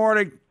 Damon, good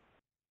morning.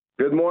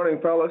 Good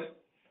morning, fellas.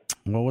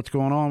 Well, what's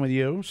going on with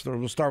you? So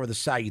we'll start with a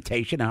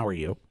salutation. How are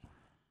you?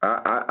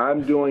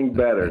 I'm doing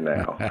better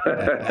now.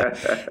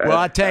 Well,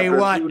 I tell you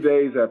what. 2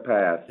 days have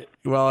passed.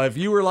 Well, if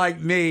you were like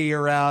me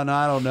around,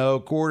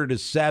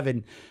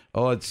 6:45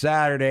 on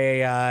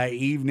Saturday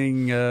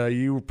evening,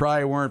 you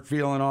probably weren't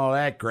feeling all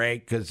that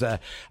great because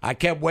I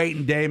kept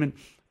waiting, Damon,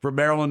 for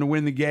Maryland to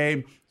win the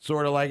game.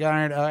 Sort of like, all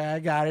right, I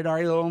got it. All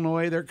right,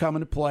 Illinois, they're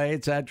coming to play,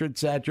 et cetera, et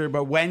cetera.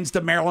 But when's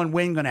the Maryland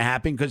win going to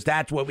happen? Because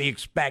that's what we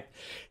expect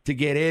to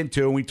get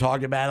into. And we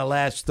talked about it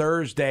last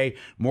Thursday.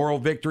 Moral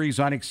victories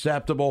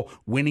unacceptable.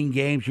 Winning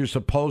games you're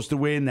supposed to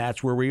win.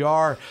 That's where we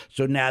are.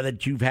 So now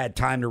that you've had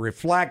time to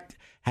reflect,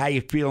 how you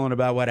feeling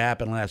about what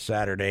happened last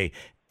Saturday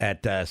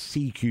at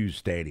CQ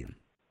Stadium?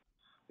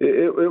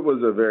 It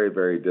was a very,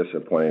 very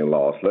disappointing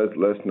loss. Let's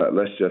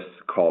just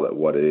call it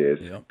what it is.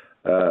 Yep.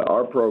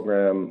 Our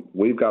program,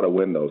 we've got to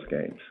win those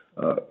games,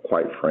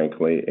 quite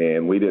frankly,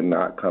 and we did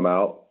not come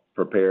out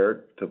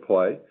prepared to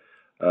play.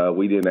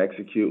 We didn't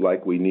execute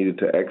like we needed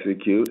to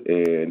execute,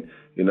 and,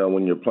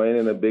 when you're playing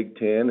in the Big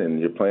Ten and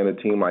you're playing a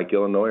team like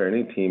Illinois or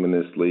any team in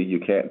this league,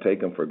 you can't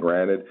take them for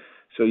granted.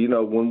 So,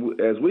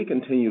 as we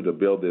continue to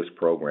build this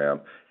program,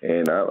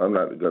 and I'm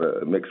not going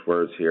to mix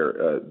words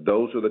here,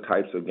 those are the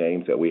types of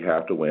games that we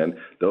have to win.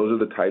 Those are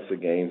the types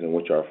of games in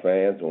which our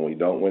fans, when we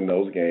don't win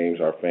those games,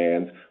 our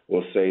fans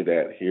will say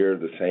that here,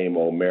 the same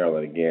old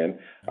Maryland again.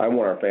 I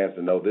want our fans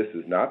to know this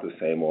is not the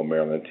same old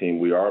Maryland team.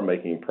 We are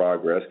making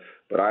progress,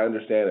 but I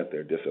understand if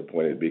they're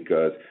disappointed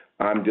because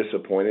I'm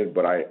disappointed,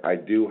 but I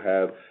do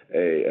have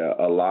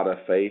a lot of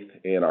faith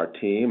in our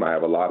team. I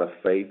have a lot of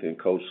faith in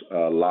Coach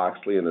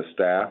Loxley and the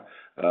staff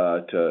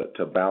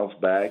to bounce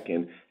back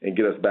and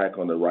get us back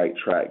on the right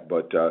track.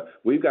 But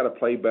we've got to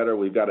play better.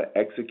 We've got to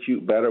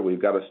execute better. We've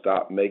got to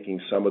stop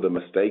making some of the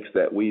mistakes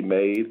that we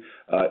made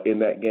in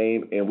that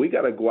game. And we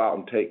got to go out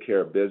and take care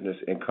of business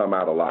and come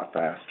out a lot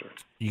faster.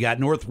 You got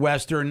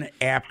Northwestern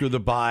after the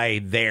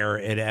bye there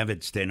at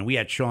Evanston. We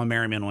had Sean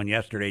Merriman on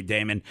yesterday,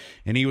 Damon,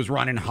 and he was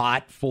running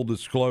hot, full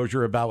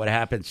disclosure about what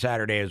happened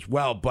Saturday as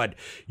well. But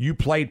you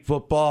played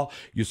football.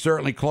 You're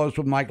certainly close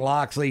with Mike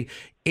Loxley.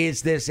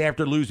 Is this,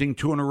 after losing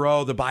 2 in a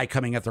row, the bye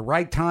coming at the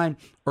right time,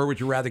 or would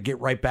you rather get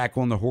right back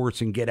on the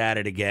horse and get at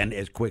it again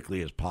as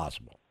quickly as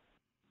possible?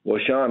 Well,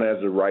 Sean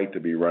has the right to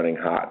be running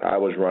hot. I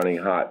was running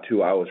hot,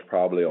 too. I was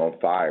probably on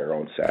fire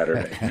on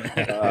Saturday.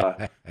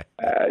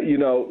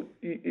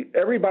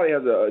 Everybody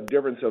has a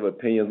difference of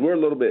opinions. We're a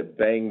little bit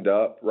banged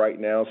up right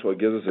now, so it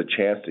gives us a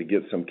chance to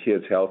get some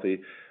kids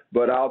healthy.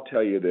 But I'll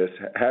tell you this,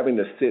 having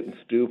to sit and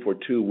stew for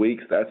 2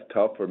 weeks, that's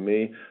tough for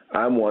me.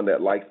 I'm one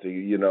that likes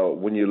to,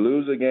 when you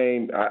lose a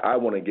game, I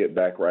want to get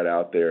back right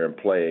out there and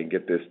play and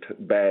get this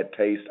bad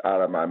taste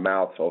out of my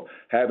mouth. So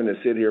having to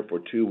sit here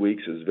for 2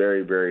 weeks is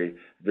very, very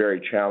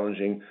very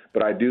challenging.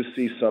 But I do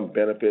see some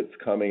benefits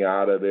coming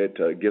out of it.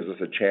 It gives us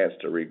a chance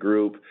to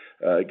regroup.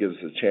 It gives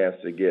us a chance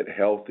to get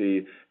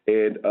healthy.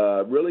 And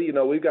really,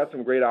 we've got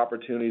some great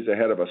opportunities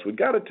ahead of us. We've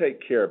got to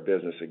take care of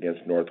business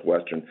against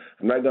Northwestern.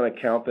 I'm not going to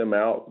count them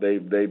out.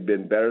 They've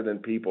been better than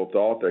people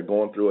thought. They're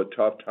going through a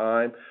tough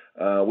time.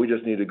 We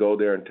just need to go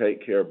there and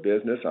take care of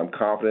business. I'm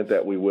confident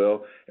that we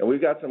will. And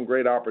we've got some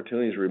great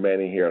opportunities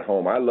remaining here at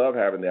home. I love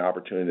having the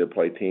opportunity to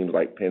play teams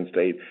like Penn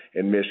State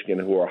and Michigan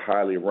who are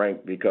highly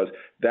ranked, because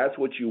that's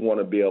what you want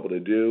to be able to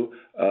do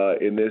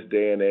in this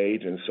day and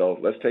age. And so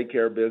let's take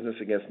care of business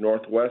against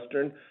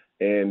Northwestern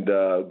and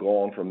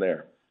go on from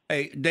there.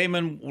 Hey,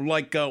 Damon,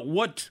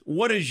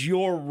 what is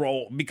your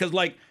role? Because,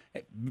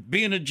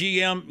 being a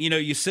GM,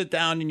 you sit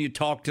down and you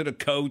talk to the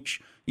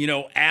coach,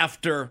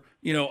 after,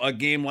 a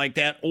game like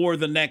that, or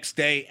the next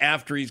day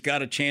after he's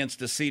got a chance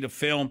to see the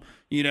film,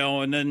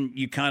 and then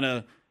you kind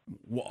of,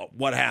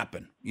 what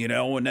happened,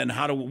 and then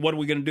what are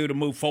we going to do to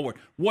move forward?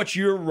 What's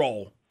your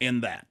role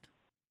in that?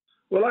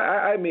 Well,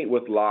 I meet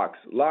with Locks.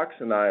 Locks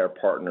and I are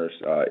partners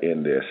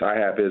in this. I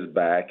have his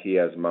back. He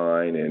has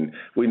mine. And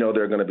we know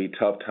there are going to be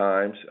tough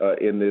times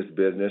in this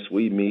business.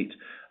 We meet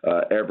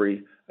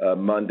every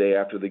Monday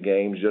after the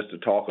games just to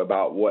talk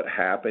about what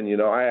happened.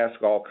 I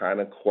ask all kind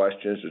of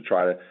questions to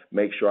try to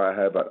make sure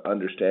I have an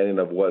understanding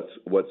of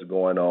what's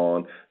going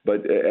on.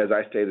 But as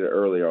I stated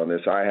earlier on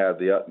this, I have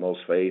the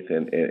utmost faith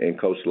in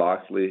Coach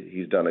Loxley.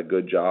 He's done a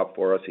good job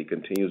for us. He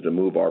continues to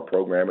move our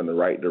program in the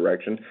right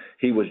direction.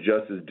 He was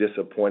just as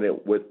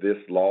disappointed with this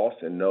loss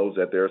and knows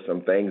that there are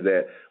some things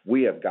that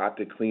we have got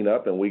to clean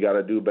up and we got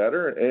to do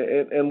better,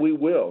 and we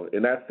will.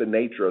 And that's the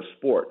nature of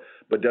sport.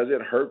 But does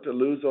it hurt to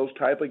lose those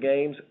type of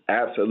games?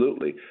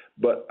 Absolutely.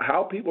 But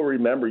how people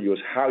remember you is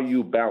how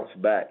you bounce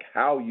back,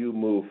 how you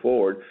move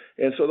forward.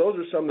 And so those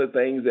are some of the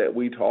things that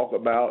we talk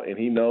about, and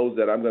he knows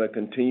that I'm going to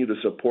continue to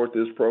support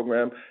this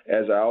program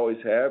as I always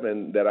have,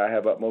 and that I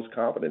have utmost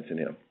confidence in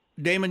him.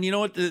 Damon, you know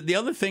what? The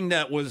other thing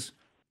that was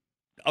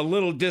a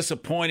little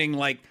disappointing,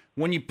 like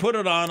when you put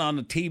it on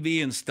the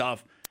TV and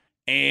stuff,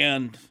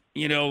 and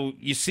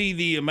you see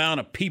the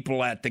amount of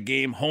people at the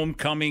game,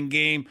 homecoming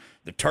game.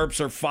 The Terps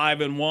are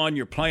 5-1.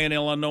 You're playing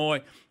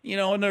Illinois,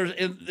 and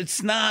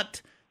it's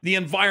not the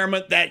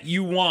environment that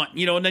you want,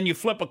 and then you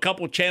flip a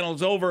couple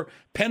channels over.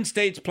 Penn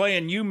State's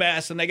playing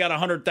UMass, and they got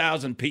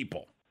 100,000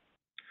 people.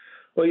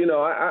 Well,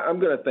 I'm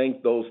going to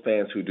thank those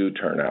fans who do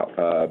turn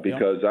out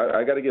because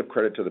I got to give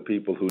credit to the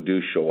people who do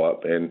show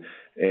up, and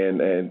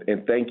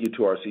thank you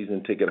to our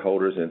season ticket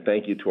holders, and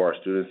thank you to our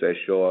students that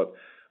show up.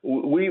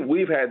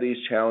 We've had these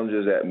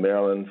challenges at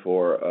Maryland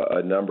for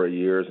a number of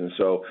years, and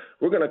so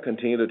we're going to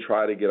continue to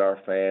try to get our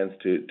fans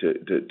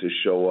to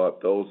show up,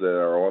 those that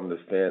are on the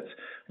fence.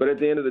 But at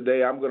the end of the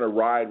day, I'm going to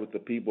ride with the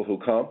people who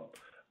come.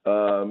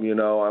 I'm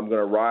going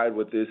to ride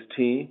with this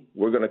team.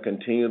 We're going to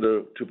continue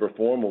to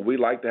perform. Would we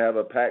like to have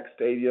a packed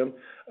stadium?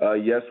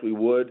 Yes, we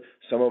would.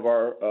 Some of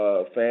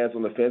our fans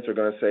on the fence are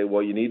going to say,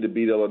 well, you need to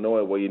beat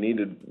Illinois. Well, you need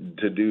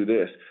to do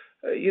this.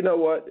 You know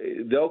what?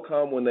 They'll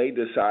come when they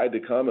decide to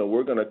come, and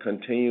we're going to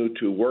continue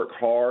to work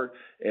hard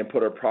and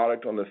put our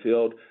product on the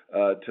field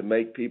to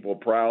make people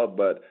proud.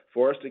 But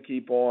for us to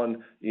keep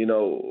on,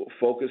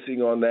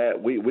 focusing on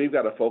that, we've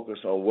got to focus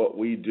on what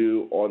we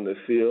do on the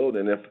field.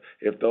 And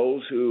if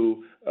those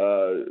who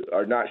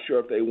are not sure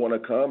if they want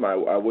to come,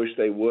 I wish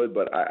they would,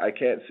 but I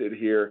can't sit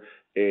here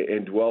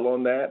and dwell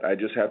on that. I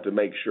just have to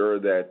make sure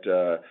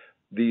that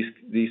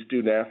these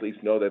student athletes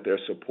know that they're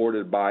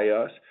supported by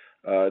us.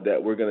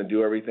 That we're going to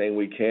do everything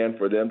we can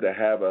for them to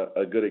have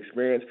a good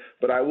experience.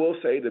 But I will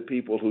say to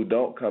people who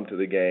don't come to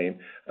the game,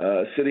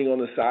 sitting on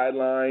the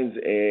sidelines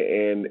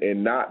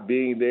and not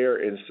being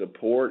there in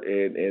support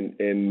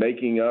and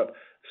making up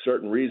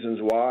certain reasons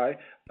why,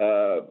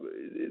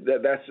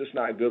 that's just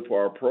not good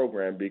for our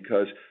program,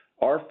 because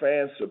our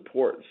fan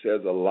support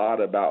says a lot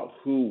about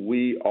who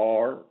we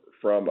are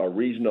from a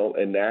regional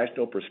and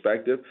national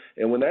perspective.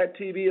 And when that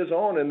TV is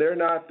on and they're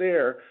not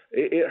there,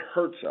 it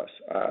hurts us.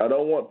 I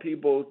don't want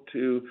people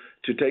to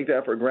take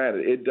that for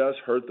granted. It does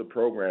hurt the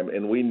program,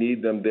 and we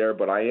need them there,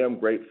 but I am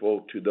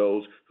grateful to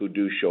those who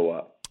do show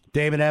up.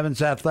 David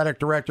Evans, Athletic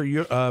Director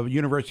of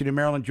University of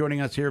Maryland,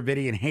 joining us here.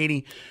 Vinny and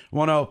Haney,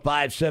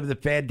 105.7 The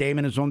Fan.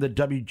 Damon is on the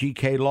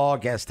WGK Law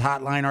guest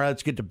hotline. All right,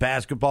 let's get to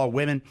basketball.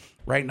 Women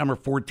ranked number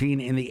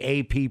 14 in the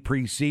AP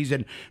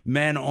preseason.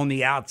 Men on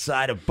the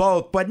outside of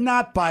both, but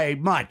not by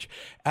much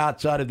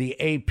outside of the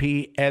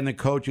AP and the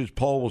coaches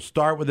poll. We'll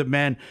start with the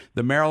men.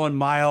 The Maryland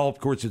Mile, of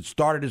course, it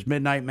started as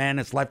Midnight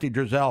Madness. Lefty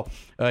Drizel,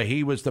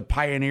 he was the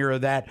pioneer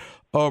of that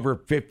over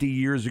 50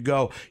 years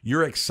ago.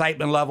 Your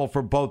excitement level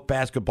for both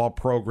basketball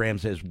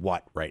programs is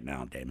what right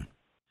now, Damon?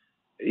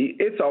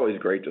 It's always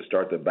great to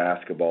start the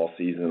basketball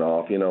season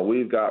off.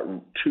 We've got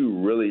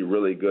two really,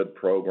 really good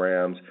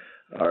programs.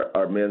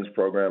 Our men's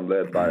program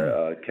led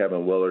by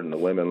Kevin Willard, and the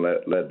women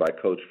led by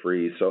Coach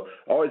Freeze. So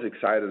always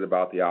excited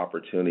about the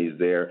opportunities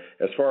there.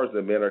 As far as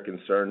the men are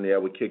concerned,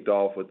 we kicked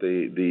off with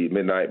the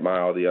Midnight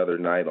Mile the other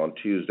night on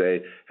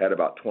Tuesday, had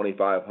about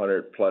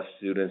 2,500 plus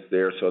students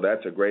there. So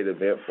that's a great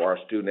event for our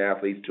student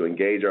athletes to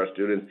engage our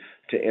students,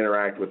 to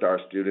interact with our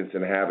students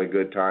and have a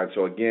good time.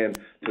 So again,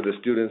 to the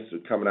students who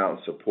coming out and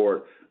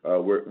support,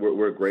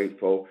 we're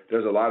grateful.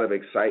 There's a lot of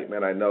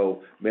excitement. I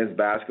know men's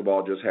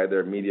basketball just had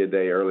their media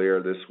day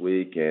earlier this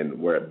week, and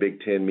we're at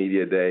Big Ten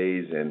media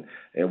days, and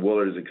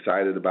Willard is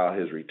excited about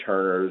his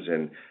returners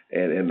and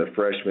the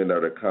freshmen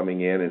that are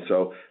coming in. And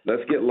so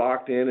let's get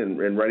locked in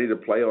and ready to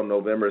play on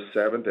November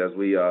 7th as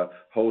we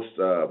host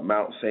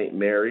Mount St.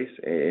 Mary's.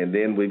 And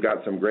then we've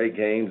got some great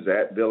games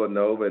at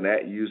Villanova and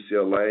at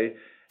UCLA.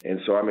 And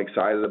so I'm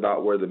excited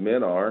about where the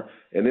men are.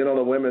 And then on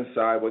the women's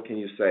side, what can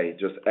you say?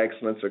 Just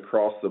excellence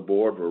across the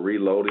board. We're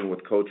reloading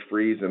with Coach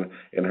Freeze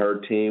and her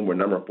team. We're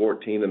number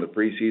 14 in the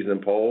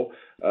preseason poll.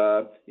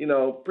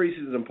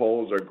 Preseason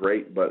polls are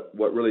great, but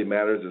what really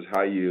matters is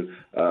how you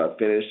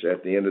finish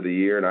at the end of the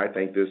year. And I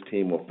think this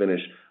team will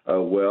finish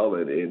well.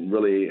 It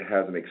really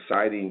has an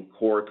exciting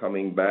core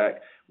coming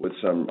back with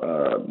some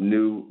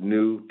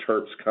new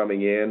Terps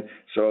coming in.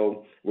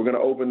 So we're going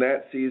to open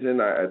that season.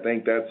 I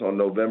think that's on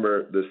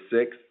November the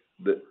 6th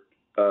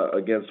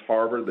against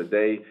Harvard, the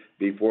day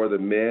before the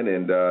men.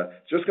 And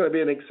it's just going to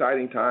be an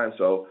exciting time.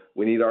 So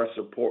we need our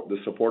support, the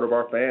support of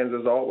our fans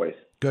as always.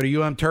 Go to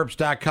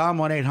umterps.com,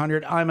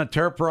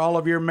 1-800-I'm-a-Terp for all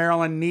of your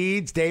Maryland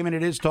needs. Damon,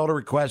 it is Total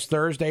Request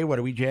Thursday. What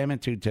are we jamming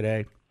to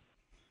today?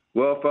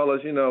 Well,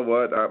 fellas, you know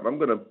what? I'm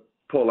going to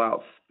pull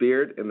out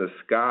Spirit in the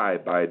Sky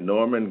by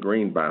Norman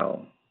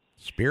Greenbaum.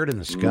 Spirit in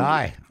the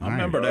Sky. I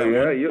remember that.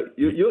 Yeah,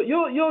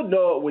 you'll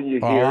know it when you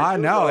hear it. I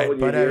know it,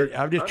 but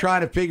I'm just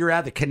trying to figure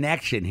out the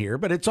connection here.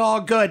 But it's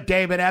all good,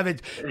 David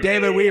Evans.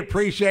 David, we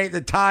appreciate the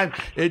time.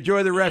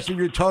 Enjoy the rest of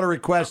your Total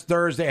Request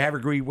Thursday. Have a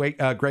great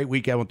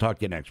weekend. We'll talk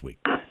to you next week.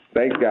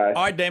 Thanks, guys.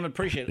 All right, Damon,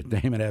 appreciate it.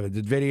 Damon Evans.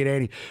 It's Vinny and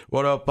Andy.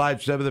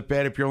 105.7 The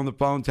Fan. If you're on the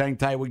phone, hang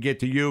tight. We'll get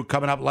to you.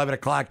 Coming up 11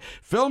 o'clock.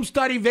 Film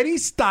study, Vinny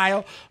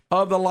style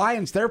of the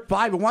Lions. They're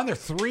 5-1. They're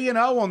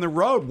 3-0 on the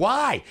road.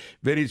 Why?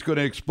 Vinny's going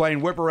to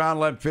explain. Whip around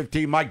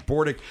 11:15. Mike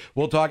Bordick.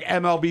 We'll talk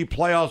MLB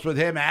playoffs with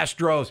him.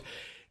 Astros.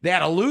 They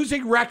had a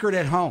losing record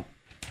at home,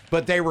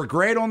 but they were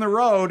great on the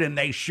road, and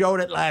they showed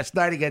it last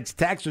night against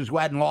Texas, who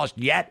hadn't lost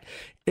yet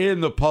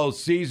in the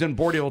postseason.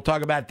 Bordy will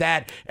talk about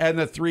that and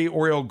the 3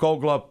 Oriole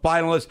Gold Glove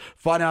finalists.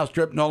 Funhouse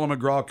Trip, Nolan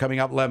McGraw coming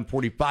up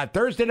 11:45.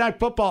 Thursday Night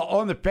Football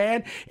on the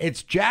Fan.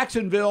 It's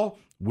Jacksonville.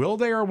 Will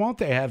they or won't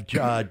they have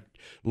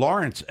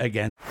Lawrence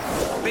again?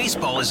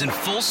 Baseball is in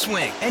full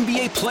swing.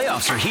 NBA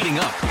playoffs are heating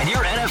up, and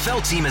your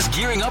NFL team is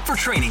gearing up for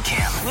training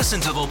camp. Listen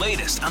to the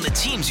latest on the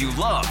teams you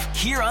love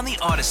here on the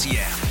Odyssey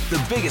app.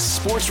 The biggest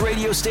sports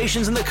radio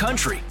stations in the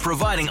country,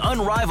 providing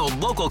unrivaled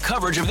local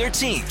coverage of their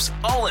teams,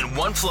 all in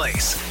one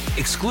place.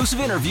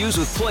 Exclusive interviews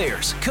with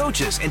players,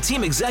 coaches, and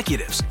team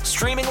executives,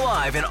 streaming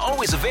live and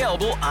always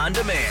available on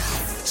demand.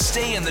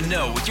 Stay in the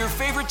know with your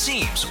favorite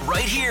teams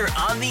right here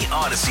on the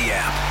Odyssey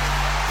app.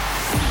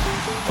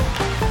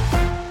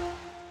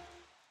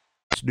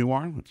 New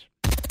Orleans.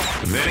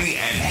 Vinny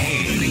and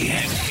Haney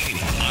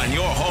on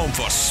your home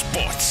for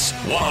sports.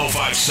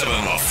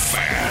 105.7 The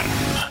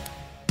Fan.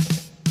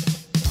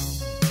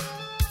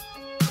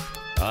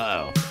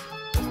 Uh-oh.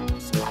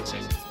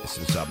 This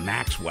is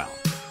Maxwell,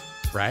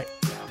 right?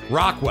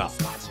 Rockwell.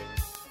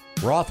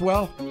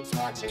 Rothwell?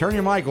 Turn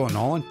your mic on,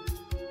 Nolan.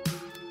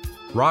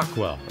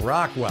 Rockwell.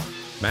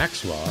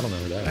 Maxwell. I don't know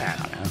who that is. I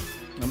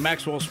don't know.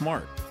 Maxwell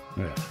Smart.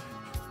 Yeah.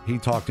 He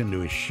talked into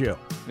his show.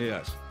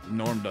 Yes.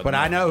 Norm doesn't. But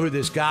I know who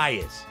this guy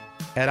is.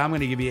 And I'm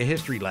going to give you a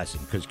history lesson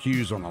because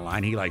Q's on the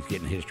line. He likes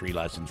getting history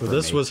lessons. Well,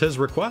 this was his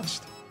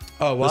request.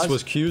 Oh, This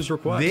was Q's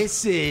request.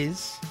 This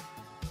is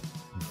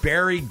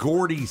Barry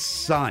Gordy's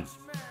son.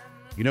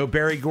 You know who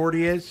Barry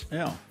Gordy is?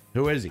 Yeah.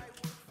 Who is he?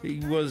 He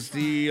was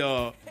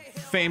the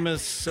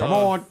famous... Come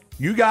on.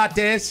 You got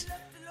this.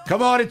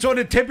 Come on. It's on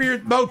the tip of your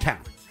Motown.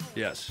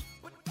 Yes.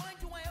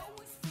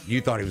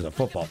 You thought he was a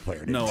football player,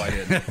 didn't No, you? I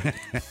didn't.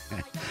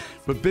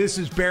 But this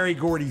is Barry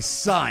Gordy's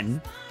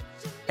son,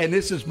 and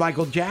this is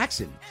Michael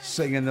Jackson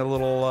singing the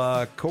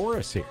little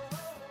chorus here.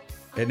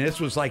 And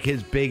this was like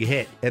his big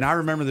hit. And I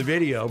remember the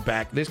video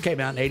back. This came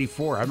out in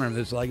 '84. I remember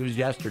this like it was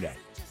yesterday.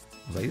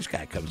 I was like, this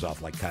guy comes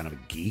off like kind of a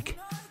geek.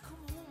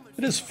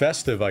 It is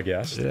festive, I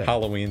guess. Yeah.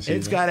 Halloween season.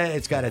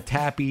 It's got a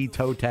tappy,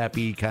 toe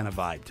tappy kind of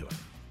vibe to it.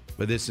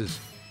 But this is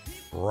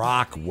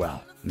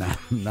Rockwell, not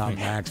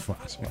Maxwell.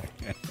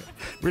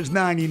 Where's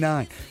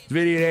 99? It's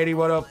Vinny at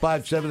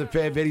 81.5.7 The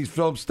Fan. Vinny's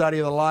film study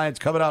of the Lions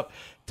coming up.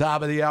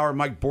 Top of the hour.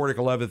 Mike Bordick,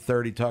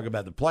 11:30. Talk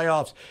about the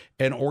playoffs.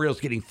 And Orioles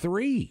getting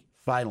 3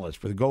 finalists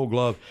for the Gold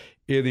Glove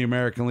in the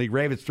American League.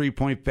 Ravens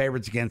 3-point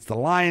favorites against the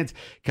Lions.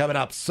 Coming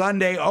up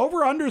Sunday.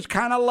 Over-under's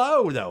kind of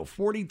low, though.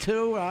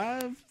 42.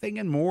 I'm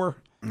thinking more.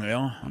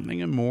 Yeah. I'm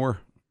thinking more.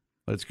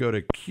 Let's go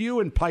to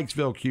Q in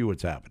Pikesville. Q,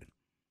 what's happening?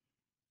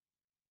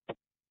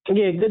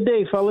 Yeah, good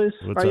day, fellas.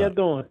 What's How y'all up?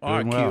 doing? All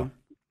right, well.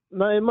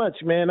 Nothing much,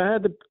 man. I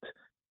had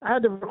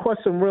to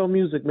request some real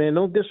music, man.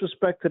 No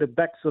disrespect to the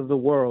Becks of the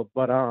world,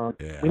 but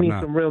we need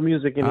some real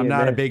music in here. I'm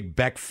not man. a big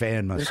Beck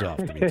fan myself,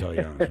 to be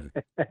totally honest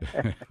with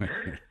you.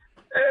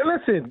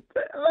 Listen,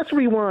 let's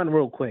rewind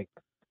real quick.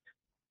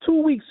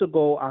 2 weeks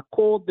ago, I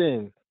called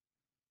in,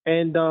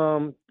 and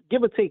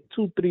give or take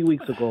 2-3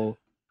 weeks ago,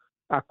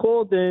 I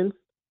called in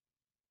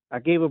I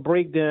gave a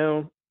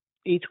breakdown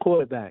each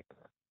quarterback.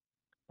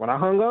 When I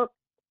hung up,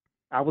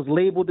 I was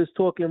labeled as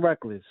talking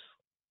reckless.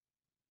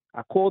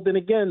 I called in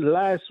again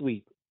last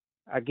week.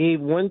 I gave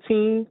one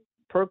team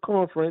per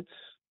conference.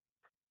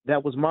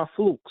 That was my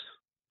flukes.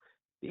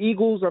 The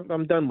Eagles,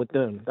 I'm done with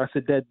them. That's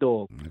a dead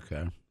dog.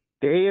 Okay.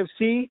 The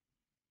AFC,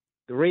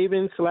 the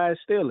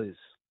Ravens/Steelers.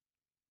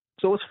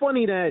 So it's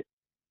funny that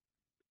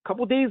a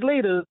couple days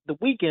later, the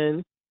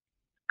weekend,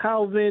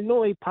 Kyle Van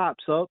Noy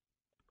pops up.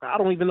 I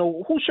don't even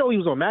know whose show he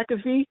was on,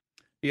 McAfee?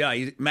 Yeah,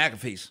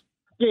 McAfee's.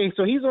 Yeah,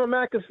 so he's on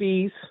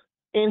McAfee's,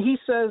 and he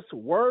says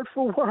word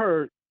for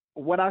word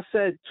what I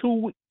said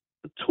two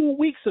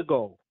weeks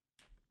ago,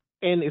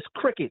 and it's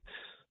crickets.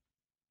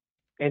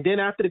 And then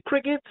after the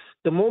crickets,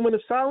 the moment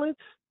of silence,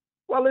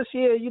 well, this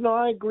year,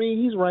 I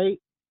agree, he's right.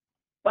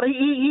 But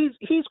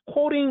he's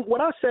quoting what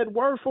I said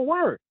word for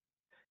word.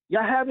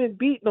 Y'all haven't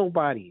beat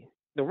nobody.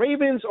 The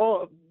Ravens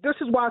are – this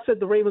is why I said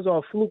the Ravens are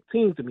a fluke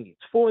team to me.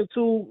 It's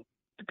 4-2.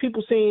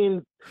 People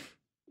saying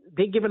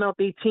they giving out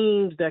their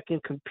teams that can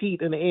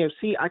compete in the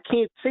AFC. I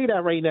can't say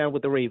that right now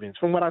with the Ravens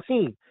from what I've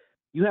seen.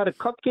 You had a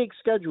cupcake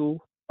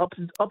schedule up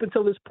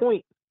until this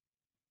point,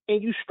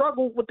 and you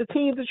struggle with the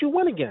teams that you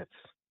win against.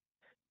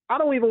 I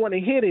don't even want to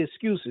hear the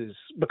excuses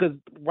because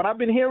what I've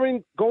been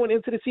hearing going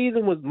into the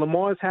season was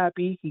Lamar's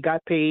happy. He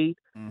got paid.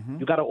 Mm-hmm.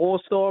 You got an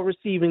all-star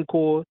receiving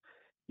core.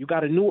 You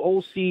got a new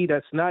OC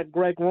that's not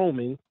Greg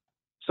Roman.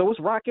 So it's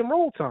rock and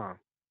roll time.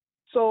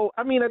 So,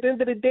 I mean, at the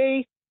end of the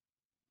day,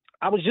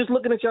 I was just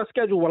looking at your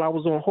schedule while I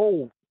was on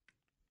hold.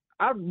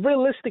 I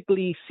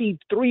realistically see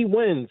 3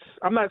 wins.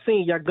 I'm not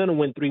saying y'all going to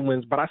win 3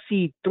 wins, but I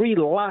see 3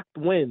 locked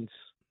wins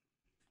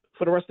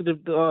for the rest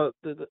of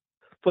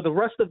for the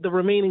rest of the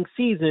remaining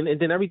season, and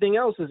then everything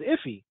else is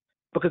iffy.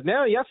 Because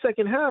now your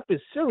second half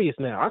is serious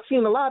now. I've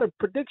seen a lot of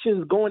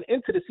predictions going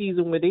into the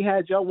season where they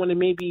had y'all winning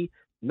maybe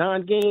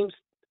 9 games.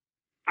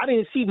 I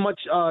didn't see much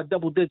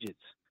double digits.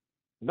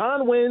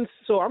 9 wins,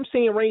 so I'm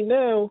saying right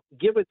now,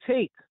 give or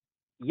take,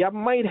 y'all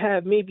might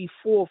have maybe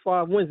 4 or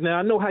 5 wins. Now,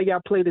 I know how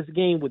y'all play this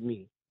game with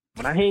me.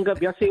 When I hang up,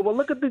 y'all say, well,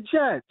 look at the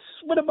Jets.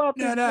 What about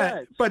the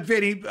Jets? But,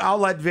 Vinny, I'll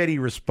let Vinny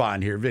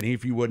respond here. Vinny,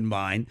 if you wouldn't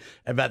mind,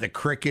 about the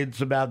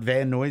crickets, about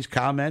Van Noy's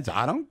comments.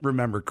 I don't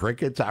remember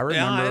crickets. I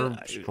remember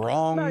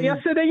strong. No, y'all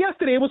said that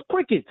yesterday. It was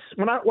crickets.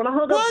 When I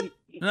hung what? up.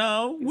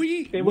 No,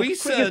 we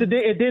said. And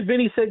then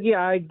Vinny said, yeah,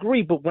 I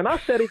agree. But when I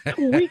said it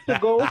 2 weeks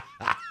ago,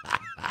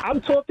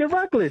 I'm talking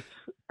reckless.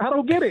 I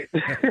don't get it.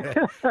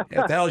 What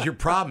the hell's your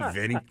problem,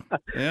 Vinny?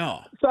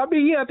 Yeah. So, I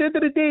mean, at the end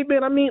of the day,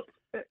 man,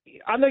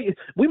 I know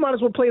we might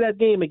as well play that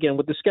game again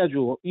with the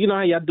schedule. You know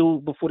how y'all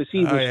do before the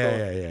season starts.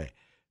 Yeah.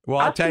 Well,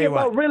 I'll tell you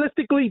what.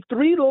 Realistically,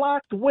 3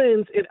 locked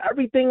wins and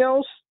everything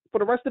else for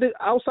the rest of it.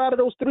 Outside of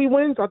those 3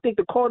 wins, I think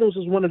the Cardinals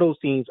is one of those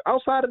teams.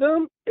 Outside of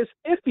them, it's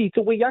iffy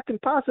to where y'all can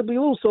possibly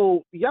lose.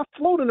 So y'all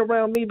floating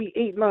around maybe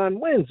 8-9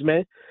 wins,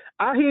 man.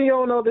 I hear you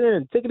on the other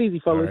end. Take it easy,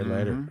 fellas. All right,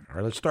 later. All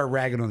right, let's start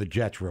ragging on the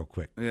Jets real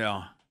quick.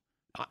 Yeah.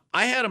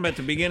 I had them at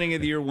the beginning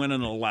of the year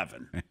winning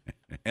 11.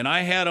 And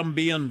I had them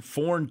being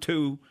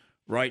 4-2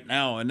 right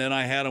now, and then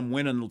I had them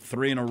winning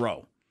 3 in a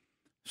row.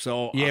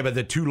 So yeah, but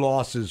the 2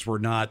 losses were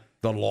not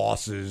the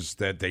losses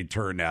that they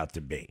turned out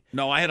to be.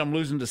 No, I had them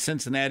losing to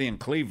Cincinnati and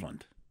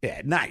Cleveland.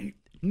 Yeah,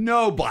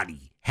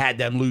 nobody had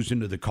them losing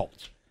to the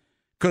Colts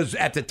because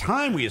at the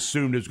time we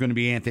assumed it was going to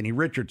be Anthony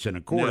Richardson,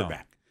 a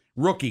quarterback,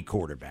 rookie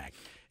quarterback,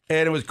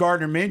 and it was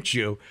Gardner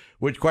Minshew,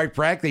 which quite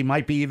frankly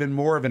might be even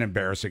more of an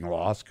embarrassing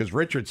loss because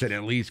Richardson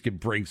at least could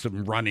bring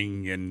some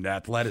running and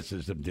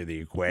athleticism to the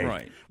equation.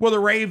 Right. Well, the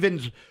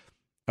Ravens.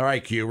 All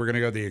right, Q, we're going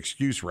to go the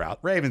excuse route.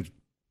 Ravens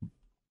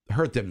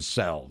hurt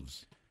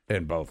themselves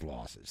in both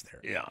losses there.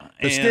 Yeah.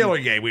 The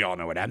Steelers game, we all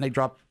know what happened. They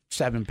dropped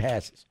 7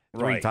 passes,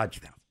 3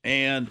 touchdowns.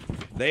 And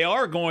they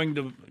are going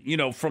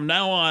to, from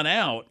now on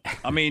out,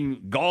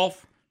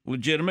 Goff,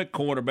 legitimate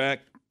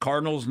quarterback.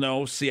 Cardinals,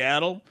 no.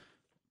 Seattle,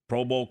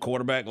 Pro Bowl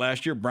quarterback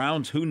last year.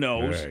 Browns, who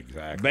knows? Yeah,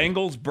 exactly.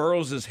 Bengals,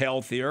 Burrows is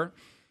healthier.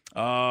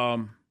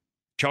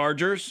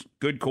 Chargers,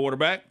 good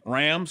quarterback.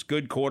 Rams,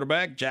 good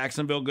quarterback.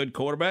 Jacksonville, good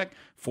quarterback.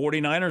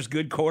 49ers,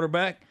 good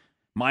quarterback.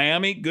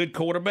 Miami, good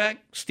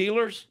quarterback.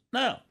 Steelers,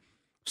 no.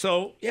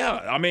 So,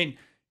 yeah,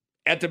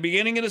 at the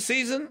beginning of the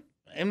season,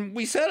 and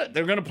we said it,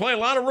 they're going to play a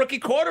lot of rookie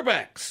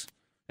quarterbacks,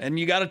 and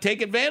you got to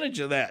take advantage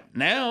of that.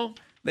 Now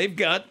they've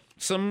got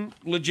some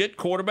legit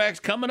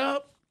quarterbacks coming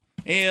up,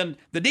 and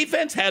the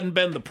defense hadn't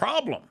been the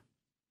problem.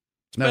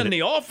 It's been the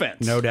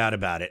offense. No doubt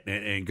about it.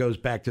 And it goes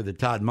back to the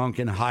Todd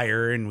Monken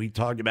hire, and we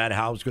talked about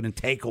how it's going to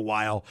take a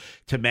while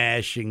to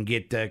mesh and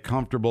get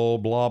comfortable,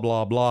 blah,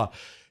 blah, blah.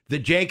 The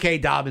J.K.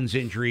 Dobbins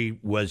injury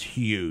was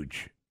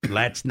huge.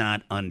 Let's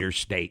not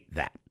understate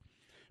that.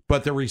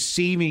 But the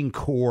receiving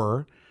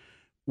core,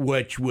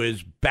 which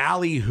was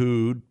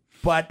ballyhooed,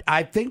 but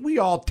I think we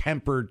all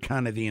tempered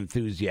kind of the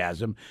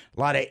enthusiasm. A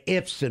lot of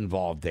ifs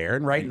involved there.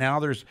 And right now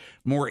there's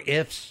more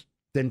ifs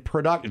than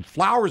production.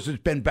 Flowers has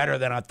been better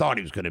than I thought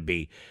he was going to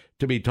be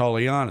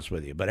totally honest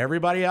with you. But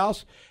everybody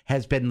else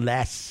has been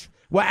less.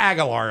 Well,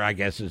 Aguilar, I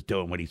guess, is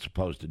doing what he's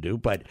supposed to do,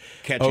 but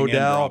catching and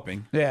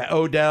dropping. Yeah,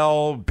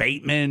 Odell,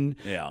 Bateman.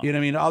 Yeah. You know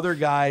what I mean? Other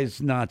guys,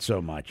 not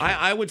so much.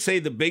 I would say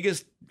the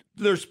biggest,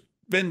 there's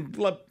been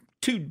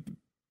 2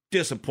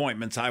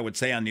 disappointments, I would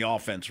say, on the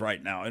offense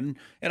right now. And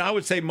I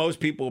would say most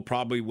people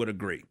probably would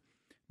agree.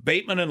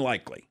 Bateman and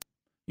Likely.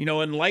 You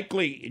know, and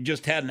Likely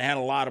just hadn't had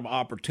a lot of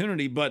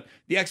opportunity, but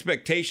the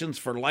expectations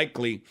for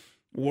Likely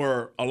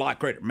were a lot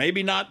greater.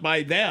 Maybe not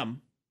by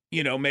them,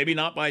 you know, maybe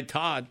not by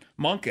Todd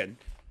Monken.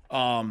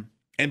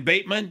 And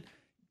Bateman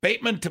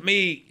to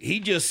me, he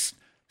just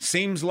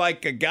seems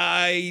like a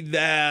guy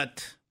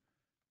that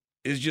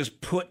is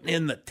just putting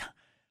in the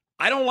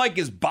I don't like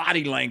his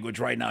body language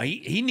right now.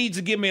 He needs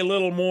to give me a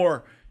little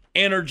more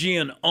energy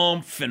and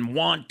oomph and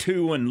want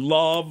to and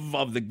love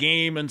of the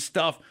game and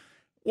stuff.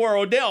 Or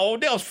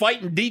Odell's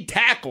fighting D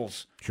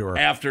tackles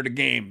after the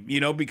game, you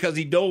know, because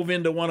he dove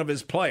into one of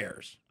his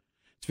players.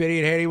 It's Vinny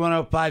and Haney,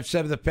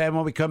 105.7 The Fan.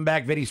 When we come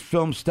back, Vinny's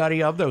film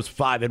study of those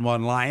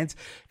 5-1 Lions.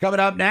 Coming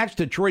up next,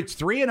 Detroit's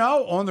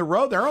 3-0 on the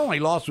road. Their only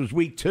loss was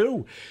week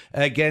 2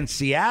 against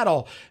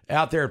Seattle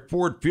out there at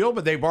Ford Field,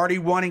 but they've already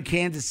won in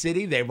Kansas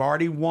City. They've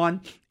already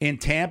won in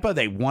Tampa.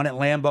 They won at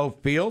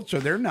Lambeau Field, so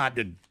they're not.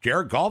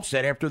 Jared Goff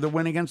said after the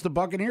win against the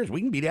Buccaneers,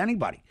 we can beat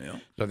anybody. Yeah.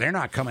 So they're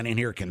not coming in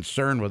here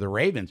concerned with the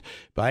Ravens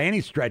by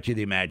any stretch of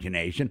the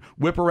imagination.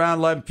 Whip around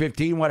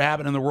 11:15. What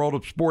happened in the world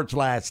of sports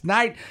last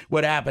night?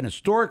 What happened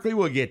historically?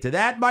 We'll get to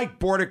that. Mike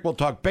Bordick will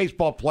talk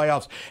baseball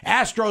playoffs.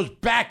 Astros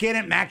back in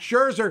it. Max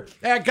Scherzer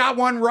got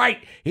one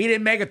right. He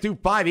didn't make it through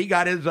 5. He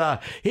got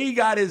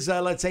his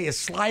let's say his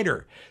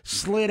slider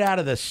slid out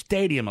of the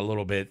stadium a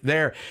little bit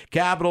there.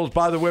 Capitals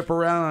by the whip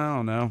around. I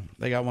don't know.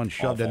 They got one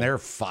shoved in their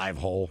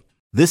 5-hole.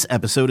 This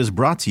episode is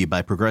brought to you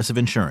by Progressive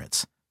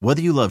Insurance.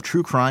 Whether you love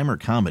true crime or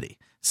comedy,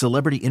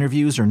 celebrity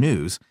interviews or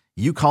news,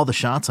 you call the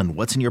shots on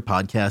what's in your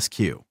podcast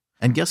queue.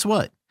 And guess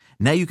what?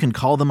 Now you can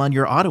call them on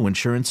your auto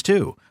insurance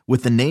too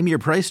with the Name Your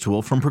Price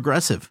tool from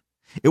Progressive.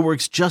 It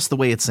works just the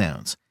way it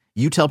sounds.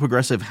 You tell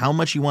Progressive how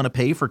much you want to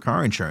pay for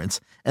car insurance,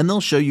 and they'll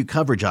show you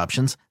coverage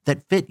options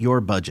that fit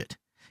your budget.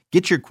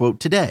 Get your quote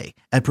today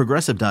at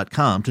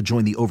Progressive.com to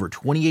join the over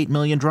 28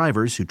 million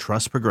drivers who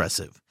trust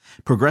Progressive.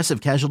 Progressive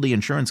Casualty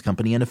Insurance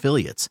Company and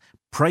Affiliates.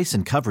 Price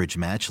and coverage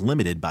match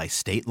limited by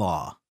state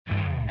law.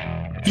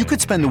 You could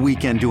spend the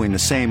weekend doing the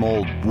same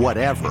old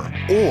whatever,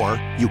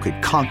 or you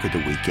could conquer the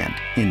weekend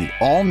in the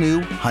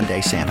all-new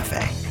Hyundai Santa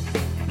Fe.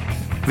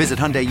 Visit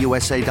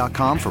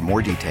HyundaiUSA.com for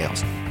more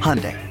details.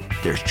 Hyundai,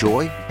 there's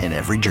joy in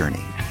every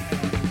journey.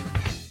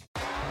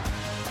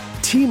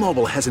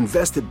 T-Mobile has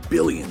invested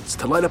billions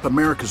to light up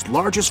America's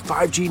largest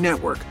 5G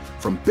network,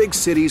 from big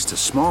cities to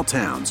small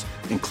towns,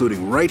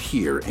 including right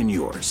here in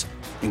yours.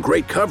 And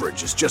great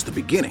coverage is just the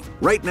beginning.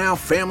 Right now,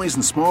 families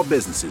and small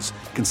businesses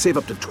can save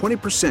up to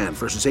 20%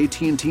 versus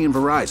AT&T and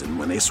Verizon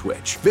when they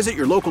switch. Visit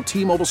your local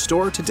T-Mobile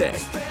store today.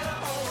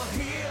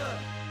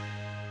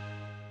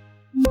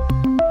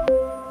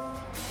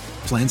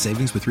 Plan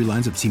savings with 3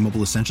 lines of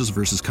T-Mobile Essentials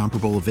versus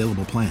comparable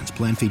available plans.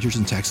 Plan features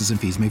and taxes and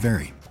fees may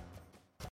vary.